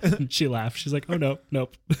 And she laughed. She's like, "Oh no,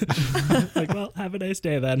 nope." Like, well, have a nice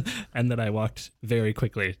day then. And then I walked very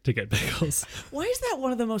quickly to get bagels. Why is that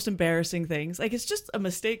one of the most embarrassing things? Like, it's just a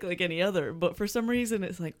mistake like any other, but for some reason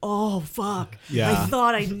it's like, oh fuck, Yeah. I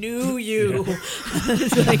thought I knew you.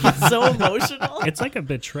 It's like, it's so emotional. It's like a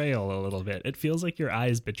betrayal a little bit. It feels like your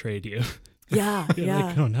eyes betrayed you. Yeah, You're yeah.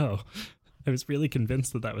 like, oh no. I was really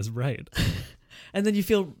convinced that was right. And then you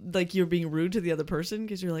feel like you're being rude to the other person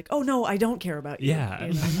because you're like, oh no, I don't care about you. Yeah.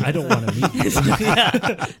 You know? I don't want to meet you.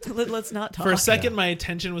 Yeah. Let's not talk. For a second, my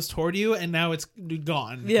attention was toward you, and now it's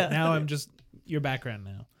gone. Yeah. Now I'm just your background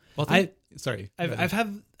now. Well, sorry. I've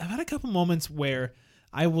had a couple moments where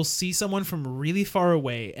I will see someone from really far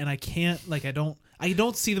away, and I can't I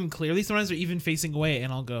don't see them clearly. Sometimes they're even facing away,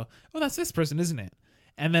 and I'll go, "Oh, that's this person, isn't it?"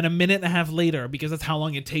 And then a minute and a half later, because that's how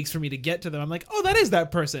long it takes for me to get to them, I'm like, "Oh, that is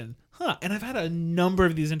that person." Huh. And I've had a number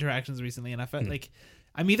of these interactions recently, and I felt like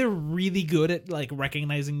I'm either really good at like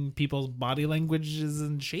recognizing people's body languages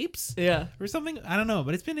and shapes, Yeah. or something. I don't know,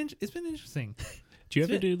 but it's been interesting. Do you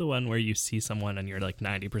ever do the one where you see someone and you're like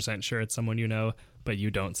 90% sure it's someone you know, but you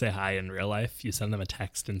don't say hi in real life? You send them a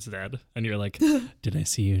text instead, and you're like, "Did I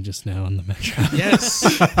see you just now on the metro?" Yes,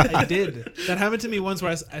 I did. That happened to me once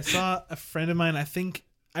where I saw a friend of mine,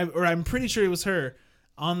 I'm pretty sure it was her,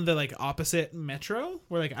 on the like opposite metro,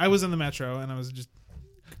 where like I was in the metro and I was just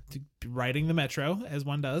riding the metro as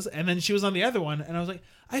one does, and then she was on the other one, and I was like,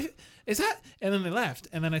 is that? And then they left,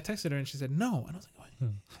 and then I texted her and she said no, and I was like, what?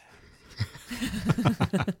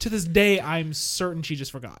 To this day, I'm certain she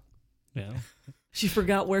just forgot. Yeah. She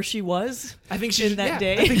forgot where she was. I think she In that yeah,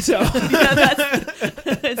 day? I think so. Yeah,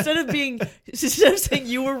 that's, instead of saying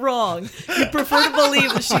you were wrong, you prefer to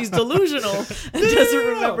believe that she's delusional and doesn't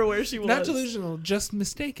remember where she was. Not delusional, just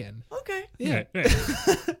mistaken. Okay. Yeah.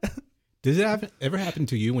 Does it ever happen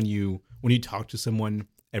to you when you talk to someone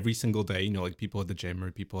every single day? You know, like people at the gym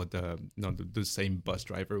or people at the same bus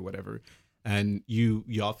driver or whatever, and you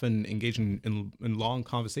often engage in long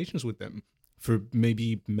conversations with them for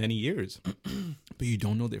maybe many years, but you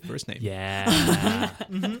don't know their first name. Yeah.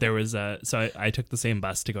 There was so I took the same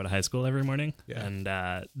bus to go to high school every morning. Yeah.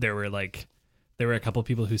 And there were a couple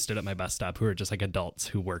people who stood at my bus stop who were just like adults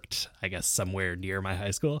who worked, I guess, somewhere near my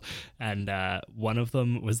high school. And one of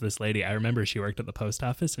them was this lady. I remember she worked at the post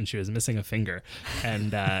office and she was missing a finger.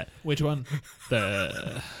 And Which one?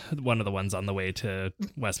 one of the ones on the way to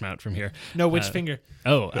Westmount from here. No, which finger?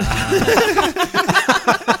 Oh,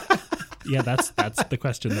 yeah, that's the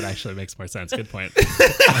question that actually makes more sense. Good point.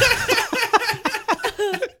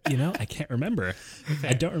 You know, I can't remember.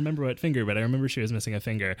 I don't remember what finger, but I remember she was missing a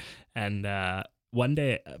finger. And one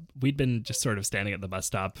day we'd been just sort of standing at the bus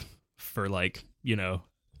stop for like, you know,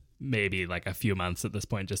 maybe like a few months at this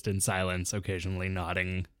point, just in silence, occasionally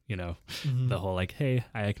nodding, you know, the whole like, "Hey,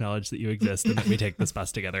 I acknowledge that you exist and that we take this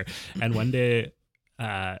bus together." And one day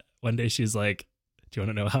she's like, "Do you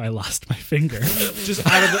want to know how I lost my finger?" Just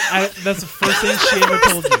that's the first thing she ever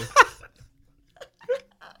told you.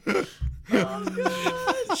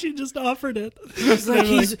 She just offered it. It's like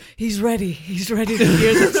he's ready. He's ready to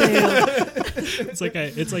hear the tale.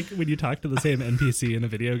 It's like when you talk to the same NPC in a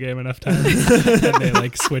video game enough times, and they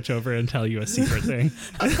like switch over and tell you a secret thing.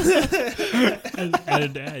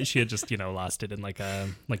 and she had just, you know, lost it in like a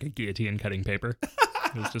guillotine cutting paper.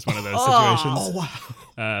 It was just one of those situations. Oh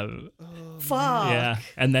wow! Fuck. Yeah,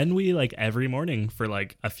 and then we like every morning for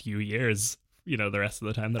like a few years, you know, the rest of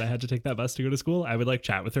the time that I had to take that bus to go to school, I would like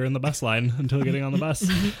chat with her in the bus line until getting on the bus.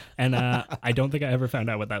 And I don't think I ever found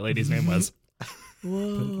out what that lady's name was.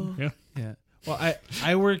 Whoa. Yeah. Yeah. Well,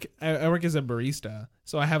 I work as a barista,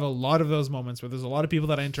 so I have a lot of those moments where there's a lot of people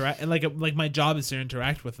that I interact, and like my job is to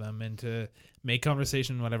interact with them and to make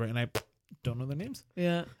conversation, whatever, and I don't know their names.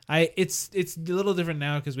 Yeah. It's a little different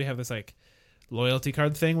now because we have this like loyalty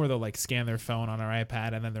card thing where they'll like scan their phone on our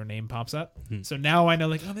iPad and then their name pops up. So now I know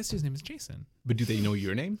like, oh, this dude's name is Jason. But do they know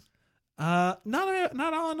your name? Not a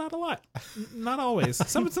lot. Not always.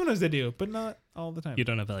 Sometimes they do, but not all the time. You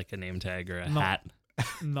don't have like a name tag or a No. hat.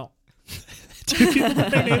 No. Do people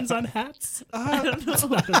put their names on hats? I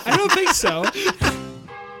don't think so.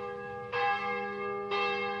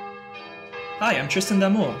 Hi, I'm Tristan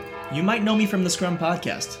Damour. You might know me from the Scrum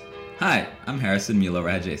podcast. Hi, I'm Harrison Milo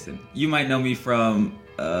Rajason. You might know me from,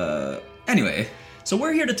 anyway. So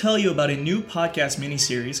we're here to tell you about a new podcast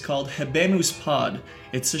miniseries called Habemus Pod.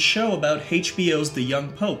 It's a show about HBO's The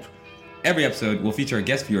Young Pope. Every episode will feature a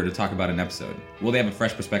guest viewer to talk about an episode. Will they have a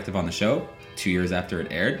fresh perspective on the show 2 years after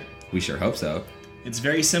it aired? We sure hope so. It's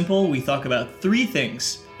very simple. We talk about 3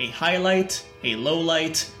 things: a highlight, a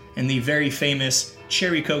lowlight, and the very famous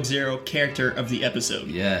Cherry Coke Zero character of the episode.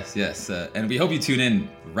 Yes. And we hope you tune in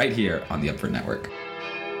right here on the Upfront Network.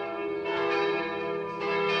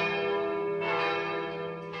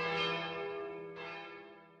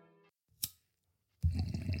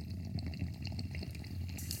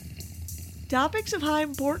 Topics of High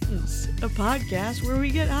Importance, a podcast where we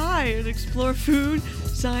get high and explore food,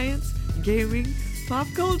 science, gaming, pop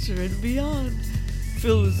culture, and beyond.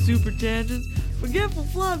 Filled with super tangents, forgetful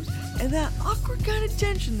flubs, and that awkward kind of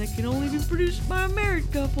tension that can only be produced by a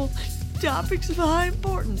married couple. Topics of High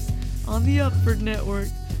Importance on the Upfront Network.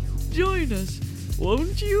 Join us,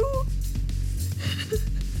 won't you?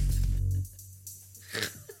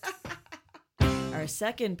 Our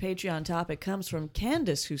second Patreon topic comes from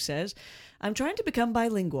Candace, who says, I'm trying to become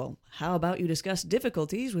bilingual. How about you discuss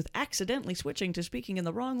difficulties with accidentally switching to speaking in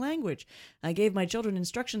the wrong language? I gave my children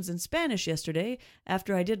instructions in Spanish yesterday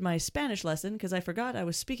after I did my Spanish lesson because I forgot I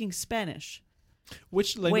was speaking Spanish.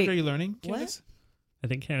 Which language Wait, are you learning, what? Candace? I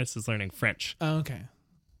think Candace is learning French. Oh, okay.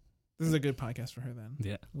 This is a good podcast for her then.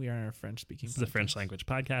 Yeah. We are a French-speaking This is a podcast. French language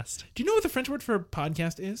podcast. Do you know what the French word for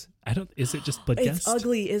podcast is? Is it just podcast? It's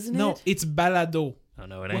ugly, isn't No, it? it's balado. Oh,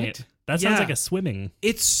 no, it What? ain't. That sounds Yeah. like a swimming.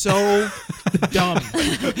 It's so dumb.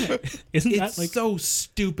 Isn't that It's like... so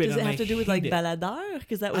stupid. Does it and have I to do with hate like it. baladar?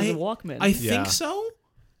 Because that was a Walkman. I think Yeah. so.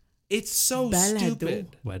 It's so Balado.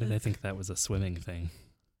 stupid. Why did I think that was a swimming thing?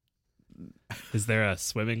 Is there a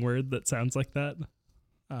swimming word that sounds like that?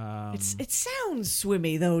 It sounds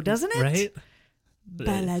swimmy though, doesn't it? Right?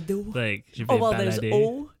 Balado. Like, je Oh vais well, there's balader.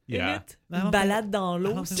 O Yeah. in it. I don't Balade think- dans I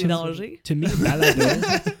l'eau, don't think c'est that's danger. To me,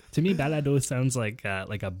 balado. To me, balado sounds like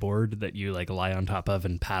a board that you like lie on top of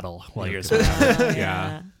and paddle while you're swimming.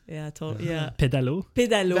 Yeah, totally. Yeah. Pedalo.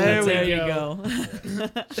 Pedalo. There There, we you go. go.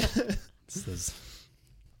 It's those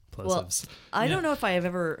Well, plosives. I don't know if I have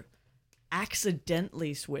ever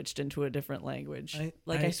accidentally switched into a different language.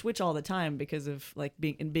 I switch all the time because of like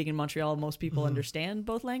being in Montreal. Most people understand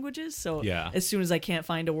both languages, so Yeah. as soon as I can't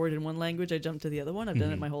find a word in one language, I jump to the other one. I've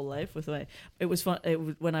done it my whole life. It was fun.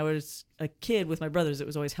 When I was a kid with my brothers, it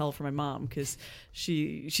was always hell for my mom because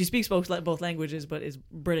she speaks both languages, but is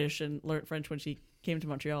British and learned French when she came to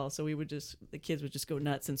Montreal. So the kids would just go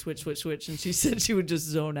nuts and switch, and she said she would just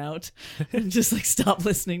zone out and just like stop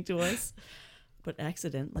listening to us. But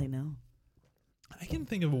accidentally, no. I can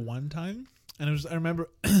think of one time, and I remember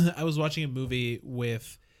I was watching a movie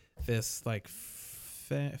with this like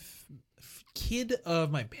kid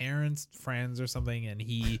of my parents' friends or something, and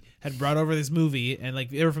he had brought over this movie, and like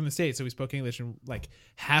they were from the States, so we spoke English, and like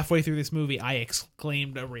halfway through this movie, I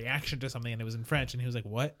exclaimed a reaction to something, and it was in French, and he was like,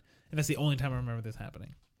 "What?" And that's the only time I remember this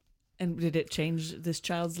happening. And did it change this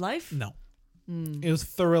child's life? No. It was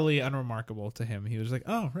thoroughly unremarkable to him. He was like,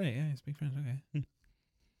 "Oh, right, yeah, you speak French, okay."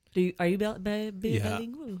 Are you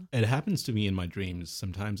bilingual? It happens to me in my dreams.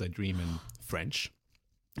 Sometimes I dream in French,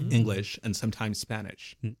 English, and sometimes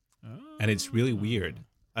Spanish. And it's really weird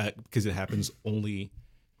because it happens only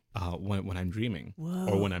when I'm dreaming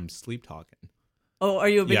or when I'm sleep talking. Oh, are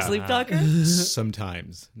you a big Yeah. sleep talker?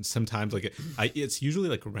 Sometimes like it's usually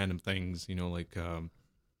like random things,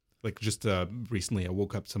 like just recently I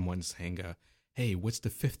woke up someone saying, "Hey, what's the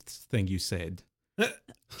 5th thing you said?"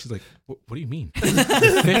 She's like, what do you mean?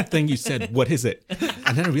 The 5th thing you said, what is it?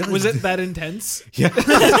 And then I realized, Was it that intense? Yeah.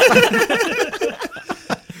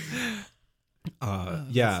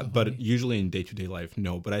 so but funny. usually in day-to-day life,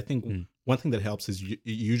 no. But I think one thing that helps is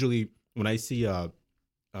usually when I see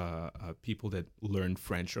people that learn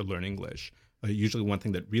French or learn English, usually one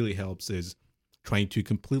thing that really helps is trying to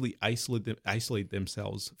completely isolate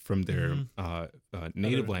themselves from their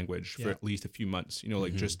native language for at least a few months.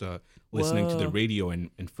 Just listening to the radio in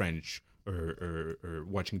French or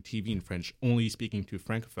watching TV in French, only speaking to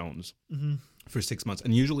francophones for 6 months.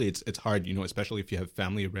 And usually it's hard, especially if you have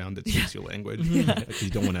family around that speaks your language. Because you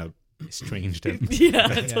don't want to estrange them. Yeah,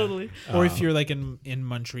 totally. Or if you're like in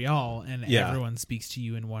Montreal and Yeah. everyone speaks to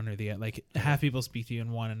you in one or the other, like half people speak to you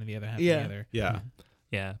in one and the other half in the other. Yeah.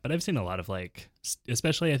 Yeah, but I've seen a lot of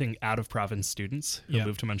especially I think out of province students who Yeah.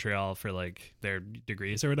 move to Montreal for like their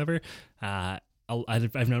degrees or whatever.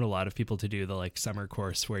 I've known a lot of people to do the like summer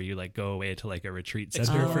course where you like go away to like a retreat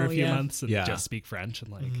center for a few yeah. months and Yeah. just speak French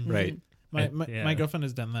and like Right. My girlfriend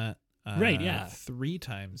has done that. Right, yeah. 3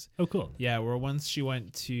 times. oh cool. Yeah, where once she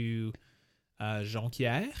went to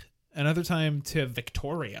Jonquière, another time to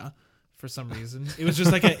Victoria for some reason. It was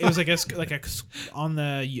just like on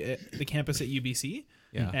the campus at UBC.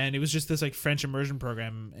 Yeah. And it was just this like French immersion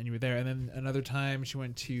program, and you were there. And then another time she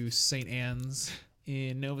went to St. Anne's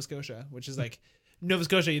in Nova Scotia, which is like Nova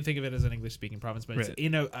Scotia. You'd think of it as an English speaking province, but it's Right.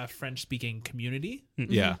 in a French speaking community.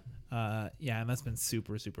 Yeah. And that's been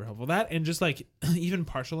super, super helpful. That and just like even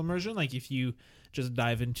partial immersion, like if you just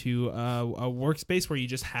dive into a workspace where you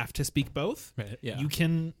just have to speak both, Right. Yeah. you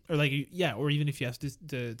can, or like or even if you have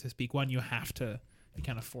to speak one, you have to be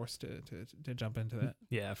kind of forced to jump into that.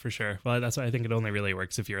 Yeah, for sure. Well, that's why I think it only really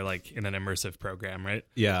works if you're like in an immersive program, right?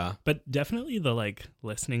 Yeah. But definitely the like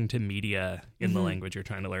listening to media in the language you're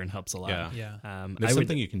trying to learn helps a lot. Yeah. Yeah, There's I would,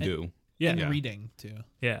 something you can do. yeah, and Yeah. reading too.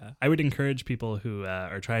 yeah. I would encourage people who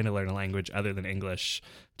are trying to learn a language other than English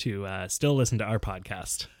to still listen to our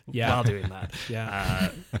podcast Yeah. while doing that.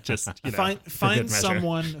 Yeah. Just you know, Find for good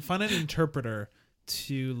measure. find an interpreter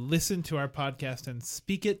to listen to our podcast and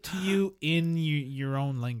speak it to you in your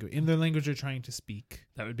own language, in the language you're trying to speak.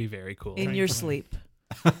 That would be very cool. In your sleep.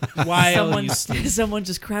 While someone, you sleep. someone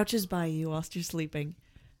just crouches by you whilst you're sleeping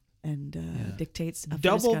and dictates a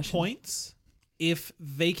Double discussion. points if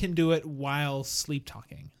they can do it while sleep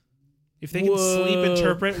talking. If they can sleep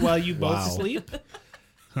interpret while you both Wow. sleep,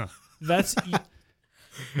 that's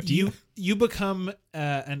you become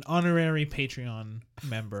an honorary Patreon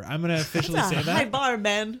member. I'm gonna officially That's a say high that. bar,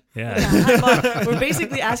 man. Yeah. High bar. We're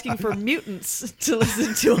basically asking for mutants to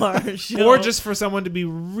listen to our show. Or just for someone to be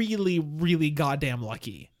really, really goddamn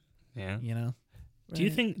lucky. Yeah. You know? Do you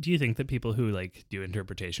think that people who like do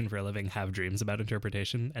interpretation for a living have dreams about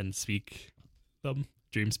interpretation and speak them?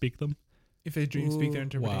 Dream speak them? If they dream speak their Ooh.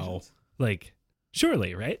 interpretations. Wow. Like,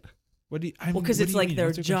 surely, right? What do you? Well, because it's like their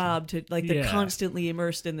What's your job to like they're Yeah. constantly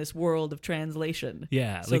immersed in this world of translation.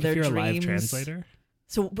 Yeah. So like their if you're a live dreams- translator.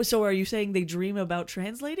 So are you saying they dream about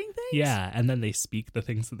translating things? Yeah, and then they speak the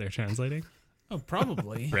things that they're translating, question? Oh,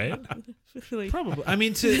 probably. right? Like, Probably. I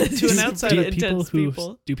mean, to an outsider, intense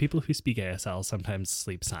people. Do people who speak ASL sometimes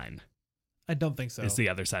sleep sign? I don't think so. Is the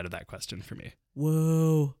other side of that question for me.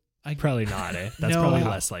 whoa. Probably not, eh? That's No. probably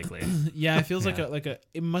less likely. Yeah, it feels Yeah. like a.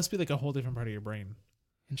 It must be like a whole different part of your brain.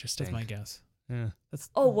 Interesting. That's my guess. Yeah. That's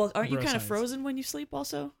Oh well, aren't you kind of neuroscience. frozen when you sleep?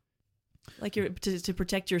 Also, like you're to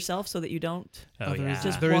protect yourself so that you don't. Oh, there yeah. is,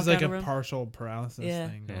 Just there walk is like out a of room? partial paralysis Yeah.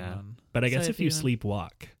 thing going Yeah. on. But I guess So if if you you-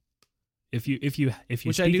 sleepwalk, if you Which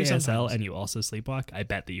I speak do ASL sometimes. and you also sleepwalk, I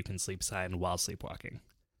bet that you can sleep sign while sleepwalking.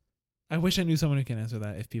 I wish I knew someone who can answer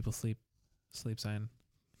that. If people sleep sign.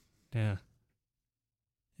 Yeah.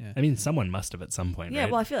 Yeah. I mean, someone must have at some point, Yeah,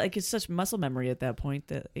 right? well, I feel like it's such muscle memory at that point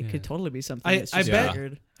that it Yeah. could totally be something. I that's just bet-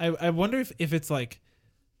 triggered. I wonder if it's like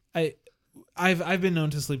I've been known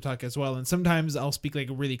to sleep talk as well, and sometimes I'll speak like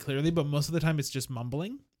really clearly, but most of the time it's just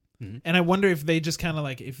mumbling. Mhm. And I wonder if they just kind of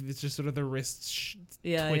like if it's just sort of the wrists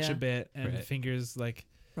Yeah, twitch yeah. a bit and Right. fingers like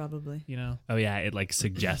Probably. you know Oh yeah, it like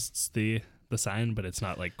suggests the sign, but it's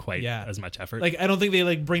not like quite Yeah. as much effort. like I don't think they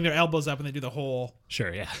like bring their elbows up and they do the whole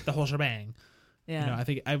sure, yeah. shebang. Yeah. You know, I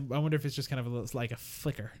think I wonder if it's just kind of like a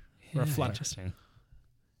flicker or a Yeah, flutter. Interesting.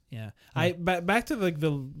 Yeah. Back to like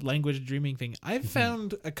the language dreaming thing. I've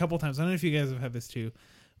found a couple times. I don't know if you guys have had this too,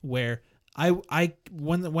 where I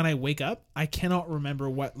when I wake up, I cannot remember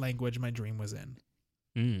what language my dream was in.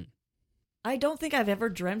 Mm. I don't think I've ever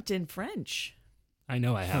dreamt in French. I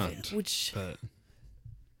know I haven't, Which, but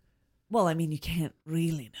well, I mean, you can't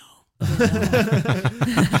really know. no,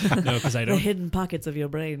 because I The don't. hidden pockets of your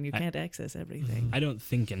brain, you can't access everything. I don't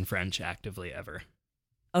think in French actively ever.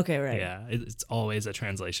 Okay, right. Yeah, it's always a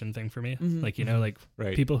translation thing for me. Mhm. Like like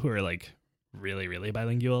Right. people who are like really really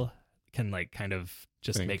bilingual can like kind of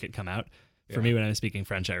just Think. make it come out. For Yeah. me, when I'm speaking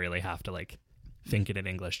French, I really have to like think it in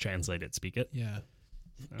English, translate it, speak it. Yeah.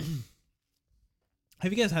 So,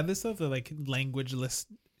 Have you guys had this though? The like languageless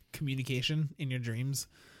communication in your dreams?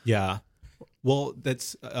 Yeah. Well,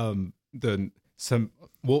 that's for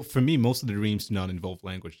me, most of the dreams do not involve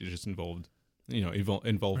language. They just involve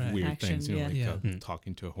Right. weird Action, things, yeah. like Yeah.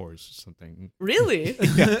 talking to a horse or something. Really?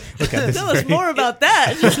 Okay, Tell us more about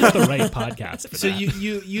that. this is the right podcast for So that.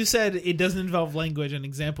 you said it doesn't involve language. An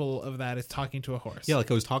example of that is talking to a horse. Yeah, like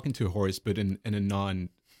I was talking to a horse, but in a non-human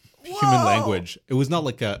Whoa. language. It was not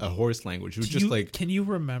like a horse language. It was just like Can you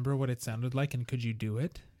remember what it sounded like, and could you do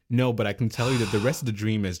it? no, but I can tell you that the rest of the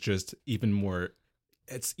dream is just even more.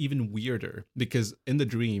 It's even weirder because in the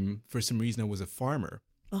dream, for some reason, I was a farmer.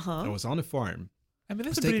 I Uh-huh. was on a farm, I mean,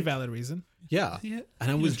 that's a taking- pretty valid reason. Yeah. And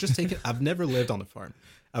I was just taking, I've never lived on a farm.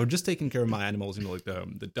 I was just taking care of my animals, like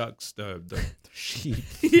the ducks, the sheep,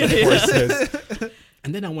 the horses.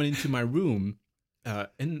 And then I went into my room. I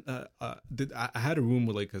had a room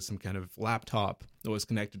with like some kind of laptop that was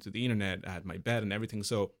connected to the internet. I had my bed and everything.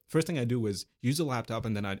 So first thing I do was use the laptop,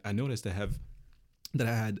 and then I noticed I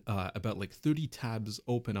had about like 30 tabs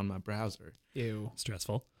open on my browser. Ew.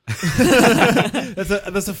 Stressful.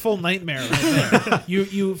 That's a full nightmare right there.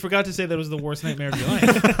 You forgot to say that was the worst nightmare of your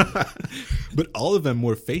life. But all of them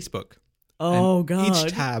were Facebook. Oh, And God.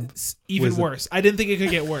 Each tab Even was worse. I didn't think it could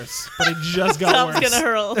get worse, but it just got Tom's worse. gonna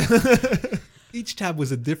hurl. Each tab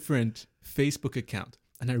was a different Facebook account.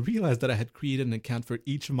 And I realized that I had created an account for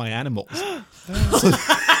each of my animals.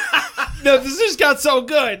 No, this just got so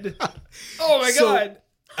good. Oh my So, god.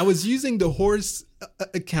 I was using the horse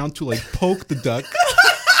account to like poke the duck.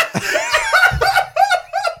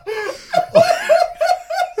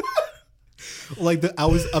 I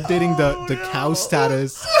was updating the cow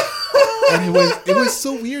status. And it was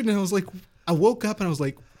so weird. And I was like, I woke up and I was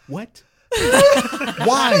like, what?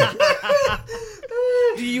 Why?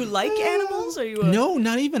 Do you like animals? Are you? No,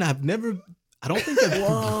 not even. I don't think I've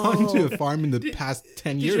gone to a farm in the past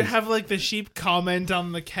 10 Did years. you have like the sheep comment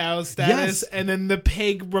on the cow status, Yes. and then the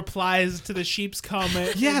pig replies to the sheep's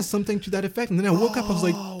comment? Yeah, something to that effect. And then I woke up, I was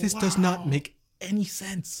like, this does not make any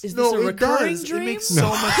sense. Is this a recurring dream? It makes so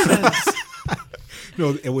much sense.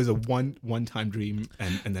 No, it was a one-time dream,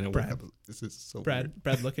 and then I woke up. This is so weird.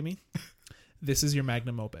 Brad, look at me. This is your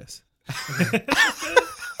magnum opus.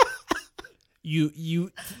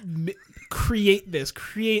 You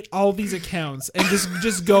create all these accounts, and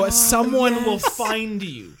just go. Someone will find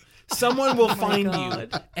you. Someone will find you,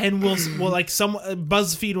 God. and will like some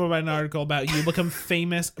BuzzFeed will write an article about you. Become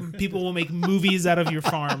famous. People will make movies out of your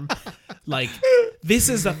farm. Like, this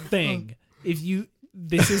is a thing.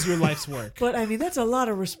 This is your life's work. But I mean, that's a lot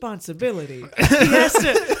of responsibility. He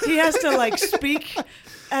has to like speak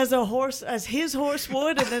as a horse, as his horse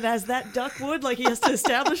would, and then as that duck would. Like, he has to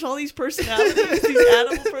establish all these personalities, these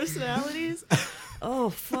animal personalities. Oh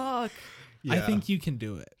fuck! I think you can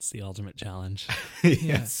do it. It's the ultimate challenge.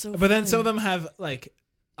 Yeah. So But then some of funny. them have like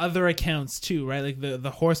other accounts too, right? Like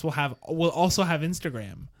the horse will also have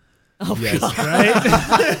Instagram, Yes. right?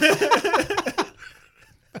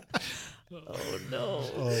 Oh no!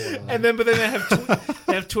 And then they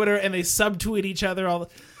have Twitter, and they subtweet each other.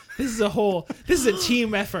 This is a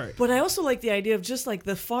team effort. But I also like the idea of just like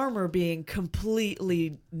the farmer being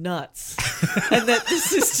completely nuts, and that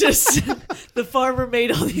this is just the farmer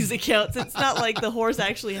made all these accounts. It's not like the horse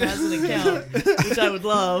actually has an account, which I would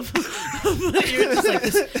love. But you're just like,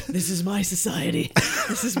 this is my society.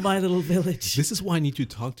 This is my little village. This is why I need to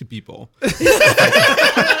talk to people.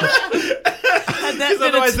 And that, then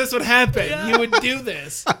Otherwise, it's- this would happen. You would do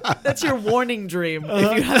this. that's your warning dream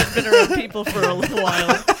if you haven't been around people for a little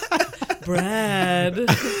while. Brad.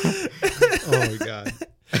 Oh my god.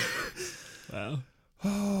 Wow.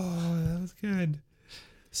 Oh, that was good.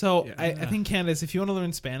 So I think, Candace, if you want to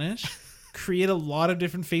learn Spanish, create a lot of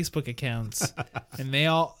different Facebook accounts, and they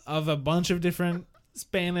all of a bunch of different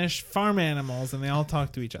Spanish farm animals, and they all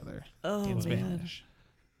talk to each other Oh in man. Spanish.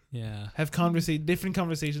 Yeah. Have different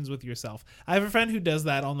conversations with yourself. I have a friend who does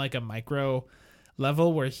that on like a micro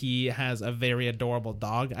level, where he has a very adorable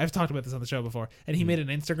dog. I've talked about this on the show before, and he made an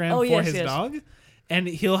Instagram for yes, his yes. dog, and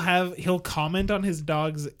he'll comment on his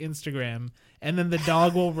dog's Instagram, and then the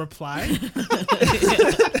dog will reply.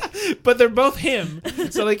 But they're both him,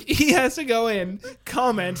 so like he has to go in,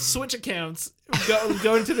 comment, switch accounts,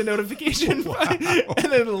 go into the notification,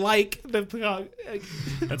 and then like the dog.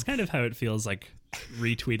 That's kind of how it feels like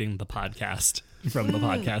retweeting the podcast from the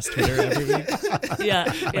podcast Twitter every week. Yeah,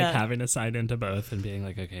 Like yeah. having to sign into both and being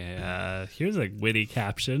like, okay, here's a witty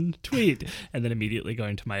caption, tweet, and then immediately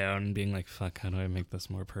going to my own and being like, fuck, how do I make this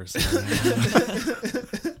more personal?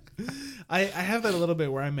 I have that a little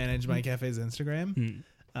bit where I manage my cafe's Instagram.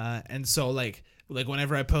 And so like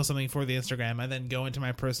whenever I post something for the Instagram, I then go into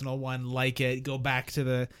my personal one, like it, go back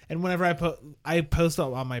to and whenever I post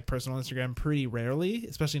on my personal Instagram pretty rarely,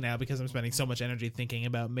 especially now because I'm spending so much energy thinking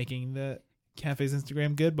about making the cafe's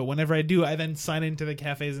Instagram good. But whenever I do, I then sign into the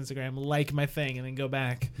cafe's Instagram, like my thing, and then go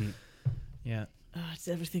back. Yeah. Oh,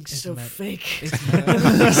 everything's It's so mad. fake.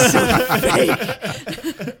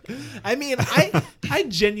 I mean, I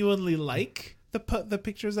genuinely like the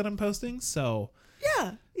pictures that I'm posting, so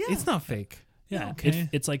Yeah, yeah. it's not fake. Yeah, Okay.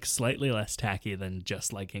 it's like slightly less tacky than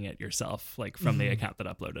just liking it yourself, like from the account that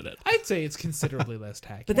uploaded it. I'd say it's considerably less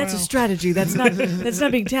tacky. But that's a strategy. That's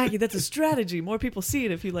not being tacky. That's a strategy. More people see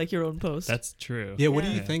it if you like your own post. That's true. Yeah, what do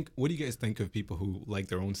you Yeah. think? What do you guys think of people who like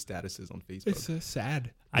their own statuses on Facebook? It's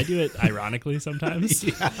sad. I do it ironically sometimes.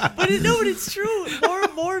 but it's true.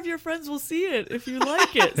 More of your friends will see it if you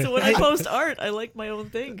like it. So when I post art, I like my own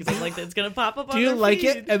thing because I'm like, it's gonna pop up on Do you their like feed.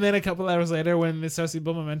 it? And then a couple hours later, when it starts to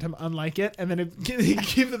build momentum, unlike it, and then it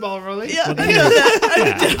keep the ball rolling. Yeah, I know that. Yeah.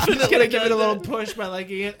 I've definitely Just gonna give it a done little that. push by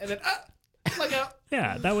liking it, and then look out.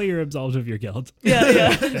 Yeah, that way you're absolved of your guilt.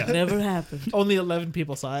 Yeah. Never happened. Only 11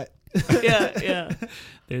 people saw it. Yeah.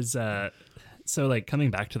 There's so like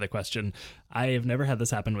coming back to the question, I have never had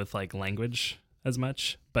this happen with like language as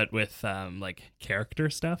much, but with like character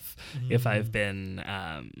stuff. If I've been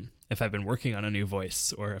working on a new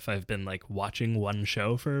voice, or if I've been like watching one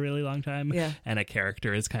show for a really long time, Yeah. and a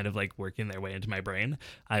character is kind of like working their way into my brain,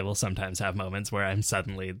 I will sometimes have moments where I'm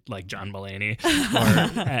suddenly like John Mulaney,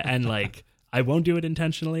 and like I won't do it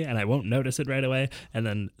intentionally, and I won't notice it right away, and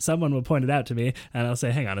then someone will point it out to me, and I'll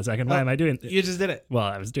say, "Hang on a second, why am I doing?" You just did it. Well,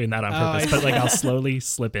 I was doing that on Oh, purpose, I but like see. I'll slowly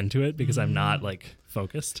slip into it because I'm not like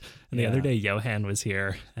focused. And the Yeah. other day, Johan was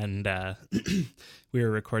here, and we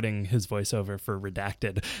were recording his voiceover for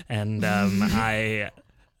Redacted, and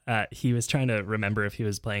he was trying to remember if he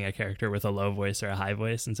was playing a character with a low voice or a high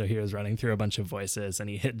voice, and so he was running through a bunch of voices, and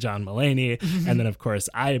he hit John Mulaney, and then of course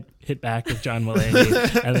I hit back with John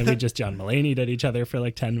Mulaney, and then we just John Mulaney'd at each other for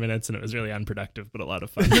like 10 minutes, and it was really unproductive but a lot of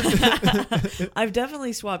fun. I've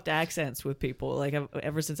definitely swapped accents with people. Like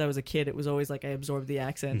ever since I was a kid, it was always like I absorbed the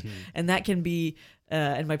accent, and that can be.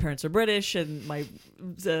 And my parents are British, and my I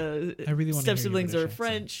really want to step hear your siblings are British accent.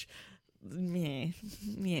 French.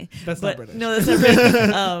 Yeah. That's But- not British. No, that's not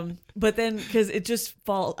British. But then because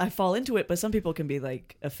I fall into it. But some people can be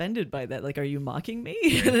like offended by that. Like, are you mocking me?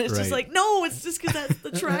 And it's just Right. like, no, it's just because that's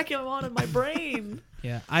the track I'm on in my brain.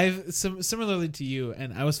 Yeah, I've similarly to you,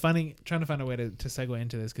 and I was trying to find a way to segue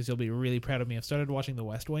into this because you'll be really proud of me. I've started watching The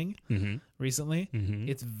West Wing recently.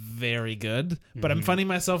 It's very good, but I'm finding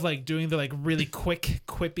myself like doing the like really quick,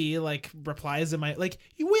 quippy like replies in my like.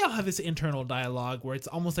 We all have this internal dialogue where it's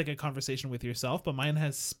almost like a conversation with yourself, but mine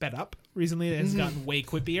has sped up recently. It's gotten way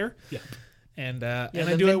quippier. Yeah. And Yeah, and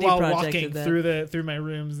the I do it Mindy while Project walking did that. through my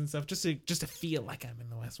rooms and stuff, just to feel like I'm in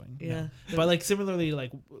The West Wing. Yeah. But like similarly,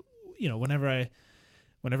 like whenever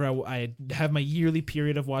I have my yearly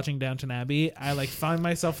period of watching Downton Abbey, I like find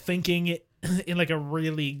myself thinking in like a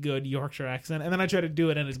really good Yorkshire accent, and then I try to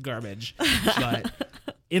do it and it's garbage. But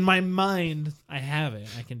in my mind, I have it.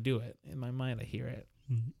 I can do it. In my mind, I hear it.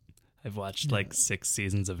 I've watched like 6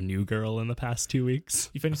 seasons of New Girl in the past 2 weeks.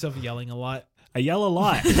 You find yourself yelling a lot. I yell a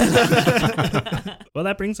lot. Well,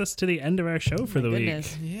 that brings us to the end of our show for the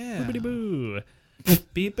Goodness. Yeah. week. Boopity boo.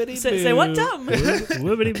 Beepity Say what, Tom?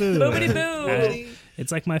 Woobity boo. Boobity boo.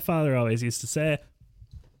 It's like my father always used to say.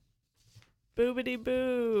 Boobity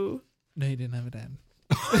boo. No, you didn't have a dad.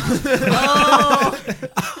 Oh.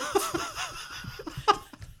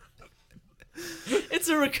 It's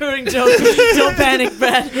a recurring joke. Don't panic,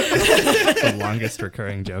 Brad. The longest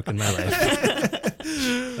recurring joke in my life.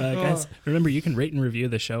 Guys, remember you can rate and review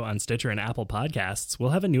the show on Stitcher and Apple Podcasts. We'll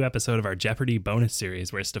have a new episode of our Jeopardy bonus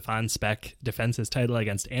series where Stefan Speck defends his title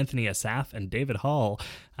against Anthony Asaf and David Hall.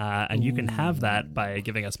 And you can have that by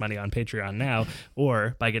giving us money on Patreon now,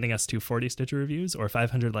 or by getting us to 40 Stitcher reviews or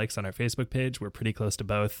 500 likes on our Facebook page. We're pretty close to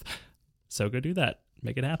both. So go do that.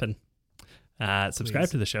 Make it happen. Subscribe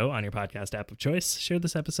to the show on your podcast app of choice. Share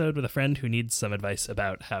this episode with a friend who needs some advice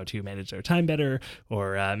about how to manage their time better,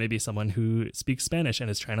 or maybe someone who speaks Spanish and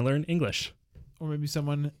is trying to learn English. Or maybe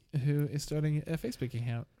someone who is starting a Facebook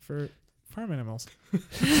account for farm animals.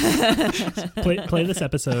 Play this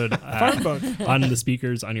episode Farm book. on the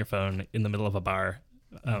speakers on your phone in the middle of a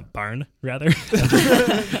barn, rather.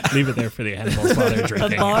 Leave it there for the animals while they're A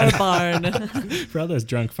drinking. barn. For all those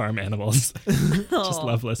drunk farm animals. Just Aw.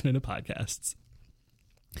 love listening to podcasts.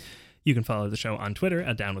 You can follow the show on Twitter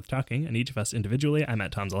at Down With Talking, and each of us individually. I'm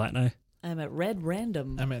at Tom Zalatni. I'm at Red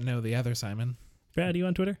Random. I meant no, the other Simon. Brad, are you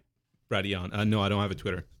on Twitter? Bradion. No, I don't have a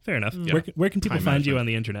Twitter. Fair enough. Yeah. Where can people Time find you management. on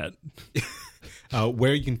the internet?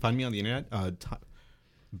 Where you can find me on the internet?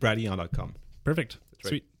 Bradion.com. Perfect. right.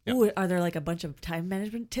 Sweet. Yeah. Ooh, are there like a bunch of time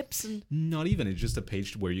management tips? And Not even. It's just a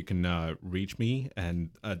page where you can reach me. And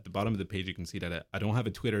at the bottom of the page, you can see that I don't have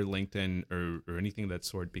a Twitter, LinkedIn, or anything of that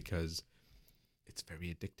sort because it's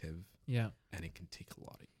very addictive Yeah. and it can take a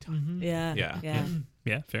lot of time. yeah, Yeah. yeah.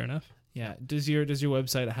 Yeah, fair enough. Yeah. Does your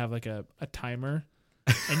website have like a timer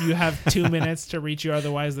and you have 2 minutes to reach you,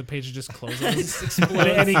 otherwise the page just closes.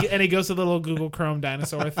 and he goes to the little Google Chrome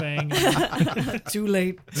dinosaur thing. Too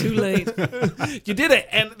late. Too late. You did it,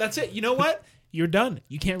 and that's it. You know what? You're done.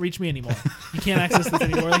 You can't reach me anymore. You can't access this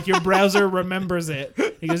anymore. Like, your browser remembers it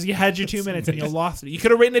because you had your 2 minutes and you lost it. You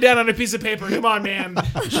could have written it down on a piece of paper. Come on, man.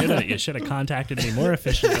 You should have contacted me more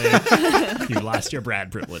efficiently. You lost your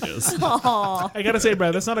Brad privileges. I gotta say,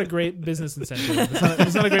 Brad, that's not a great business incentive.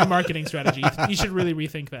 It's not a great marketing strategy. You should really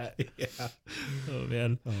rethink that. Oh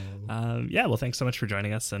man. Yeah. Well, thanks so much for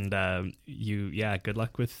joining us, and good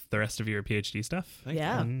luck with the rest of your PhD stuff.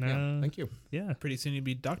 Yeah. And, Thank you. Yeah. Pretty soon you'd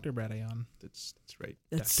be Dr. Brad Ayon. That's right.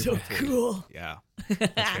 That's so cool. Yeah.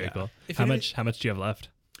 That's very cool. How much do you have left?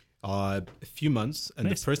 A few months, and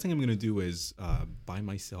Nice. the first thing I'm going to do is buy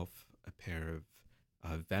myself a pair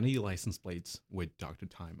of vanity license plates with Dr.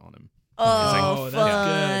 Time on them. Oh,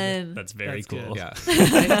 that's fun. That's very That's cool. good. Yeah.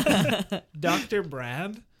 Dr.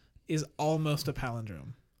 Brad is almost a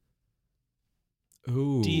palindrome.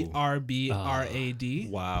 Ooh.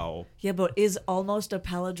 DRBRAD. Wow. Yeah, but is almost a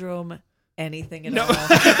palindrome anything at No. all?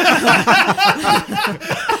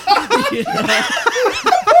 You know?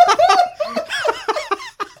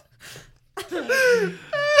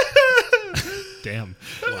 Damn.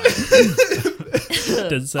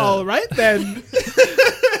 Does All right, then.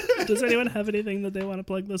 does anyone have anything that they want to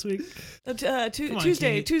plug this week?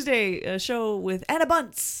 Tuesday, Kate. show with Anna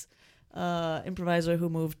Bunce, improviser who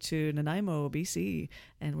moved to Nanaimo, BC,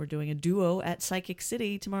 and we're doing a duo at Psychic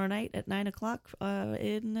City tomorrow night at 9:00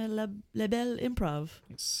 in La Belle Improv.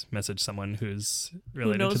 Message someone who's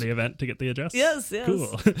related to knows? the event to get the address. Yes.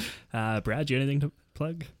 Cool. Brad, do you have anything to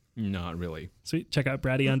plug? Not really. Sweet. Check out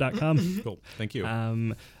bradion.com. Cool. Thank you.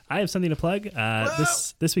 I have something to plug.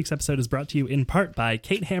 This week's episode is brought to you in part by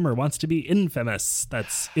Kate Hammer Wants to Be Infamous.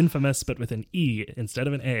 That's infamous, but with an E instead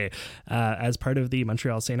of an A, as part of the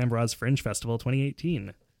Montreal St. Ambroise Fringe Festival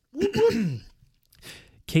 2018.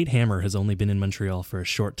 Kate Hammer has only been in Montreal for a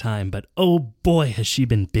short time, but oh boy, has she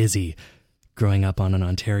been busy. Growing up on an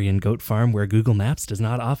Ontarian goat farm where Google Maps does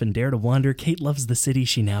not often dare to wander, Kate loves the city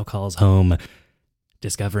she now calls home.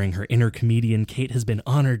 Discovering her inner comedian, Kate has been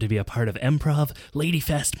honored to be a part of Improv,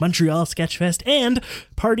 Ladyfest, Montreal Sketchfest, and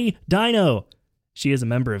Party Dino. She is a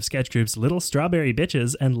member of sketch groups Little Strawberry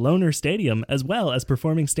Bitches and Loner Stadium, as well as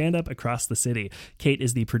performing stand-up across the city. Kate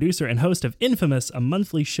is the producer and host of Infamous, a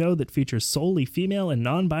monthly show that features solely female and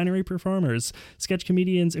non-binary performers, sketch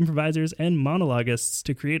comedians, improvisers, and monologists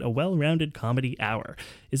to create a well-rounded comedy hour.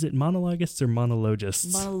 Is it monologists or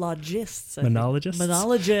monologists? Monologists. I think. Monologists?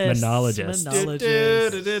 Monologists. Monologists.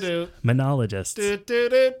 Monologists. Monologists.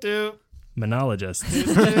 Monologists.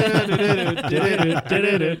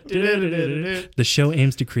 The show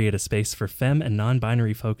aims to create a space for femme and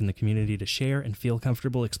non-binary folk in the community to share and feel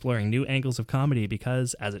comfortable exploring new angles of comedy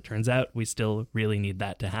because, as it turns out, we still really need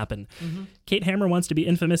that to happen. Mm-hmm. Kate Hammer Wants to Be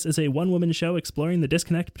Infamous is a one-woman show exploring the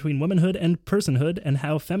disconnect between womanhood and personhood and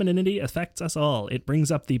how femininity affects us all. It brings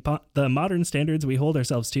up the modern standards we hold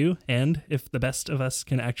ourselves to, and if the best of us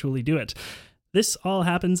can actually do it. This all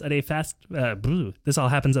happens at a feisty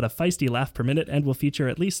laugh per minute and will feature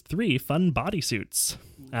at least 3 fun bodysuits.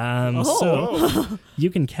 So you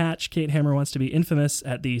can catch Kate Hammer Wants to Be Infamous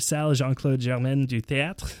at the Salle Jean-Claude Germain du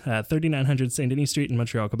Théâtre, 3900 Saint Denis Street in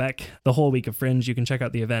Montreal, Quebec. The whole week of Fringe. You can check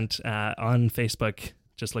out the event on Facebook.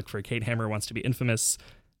 Just look for Kate Hammer Wants to Be Infamous.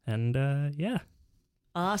 And yeah.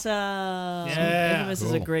 Awesome. Yeah. Infamous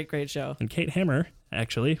is a great, great show. And Kate Hammer,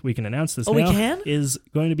 actually, we can announce this now, we can? is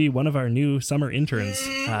going to be one of our new summer interns,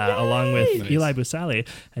 along with Eli Busali,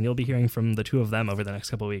 and you'll be hearing from the two of them over the next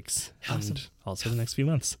couple of weeks, and also the next few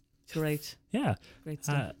months. Great. Yeah. Great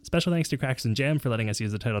stuff. Special thanks to Crackers and Jam for letting us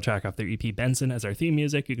use the title track off their EP Benson as our theme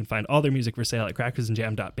music. You can find all their music for sale at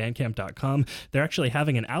crackersandjam.bandcamp.com. They're actually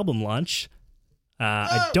having an album launch.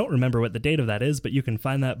 I don't remember what the date of that is, but you can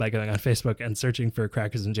find that by going on Facebook and searching for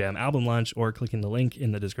Crackers and Jam album launch or clicking the link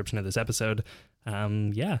in the description of this episode.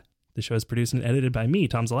 The show is produced and edited by me,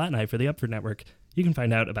 Tom Zalatni, for the Upford Network. You can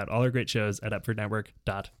find out about all our great shows at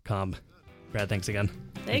upfordnetwork.com. Brad, thanks again.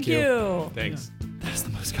 Thank you. Thanks. That's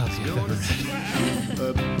the most coffee I've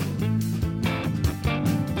ever read.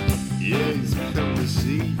 Yeah, he's come to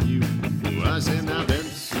see you. Was in a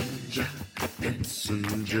Benson Joe.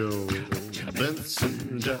 Benson Joe.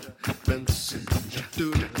 Benson Joe. Benson Joe.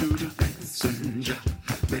 Benson Joe.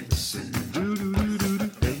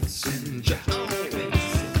 Benson Joe.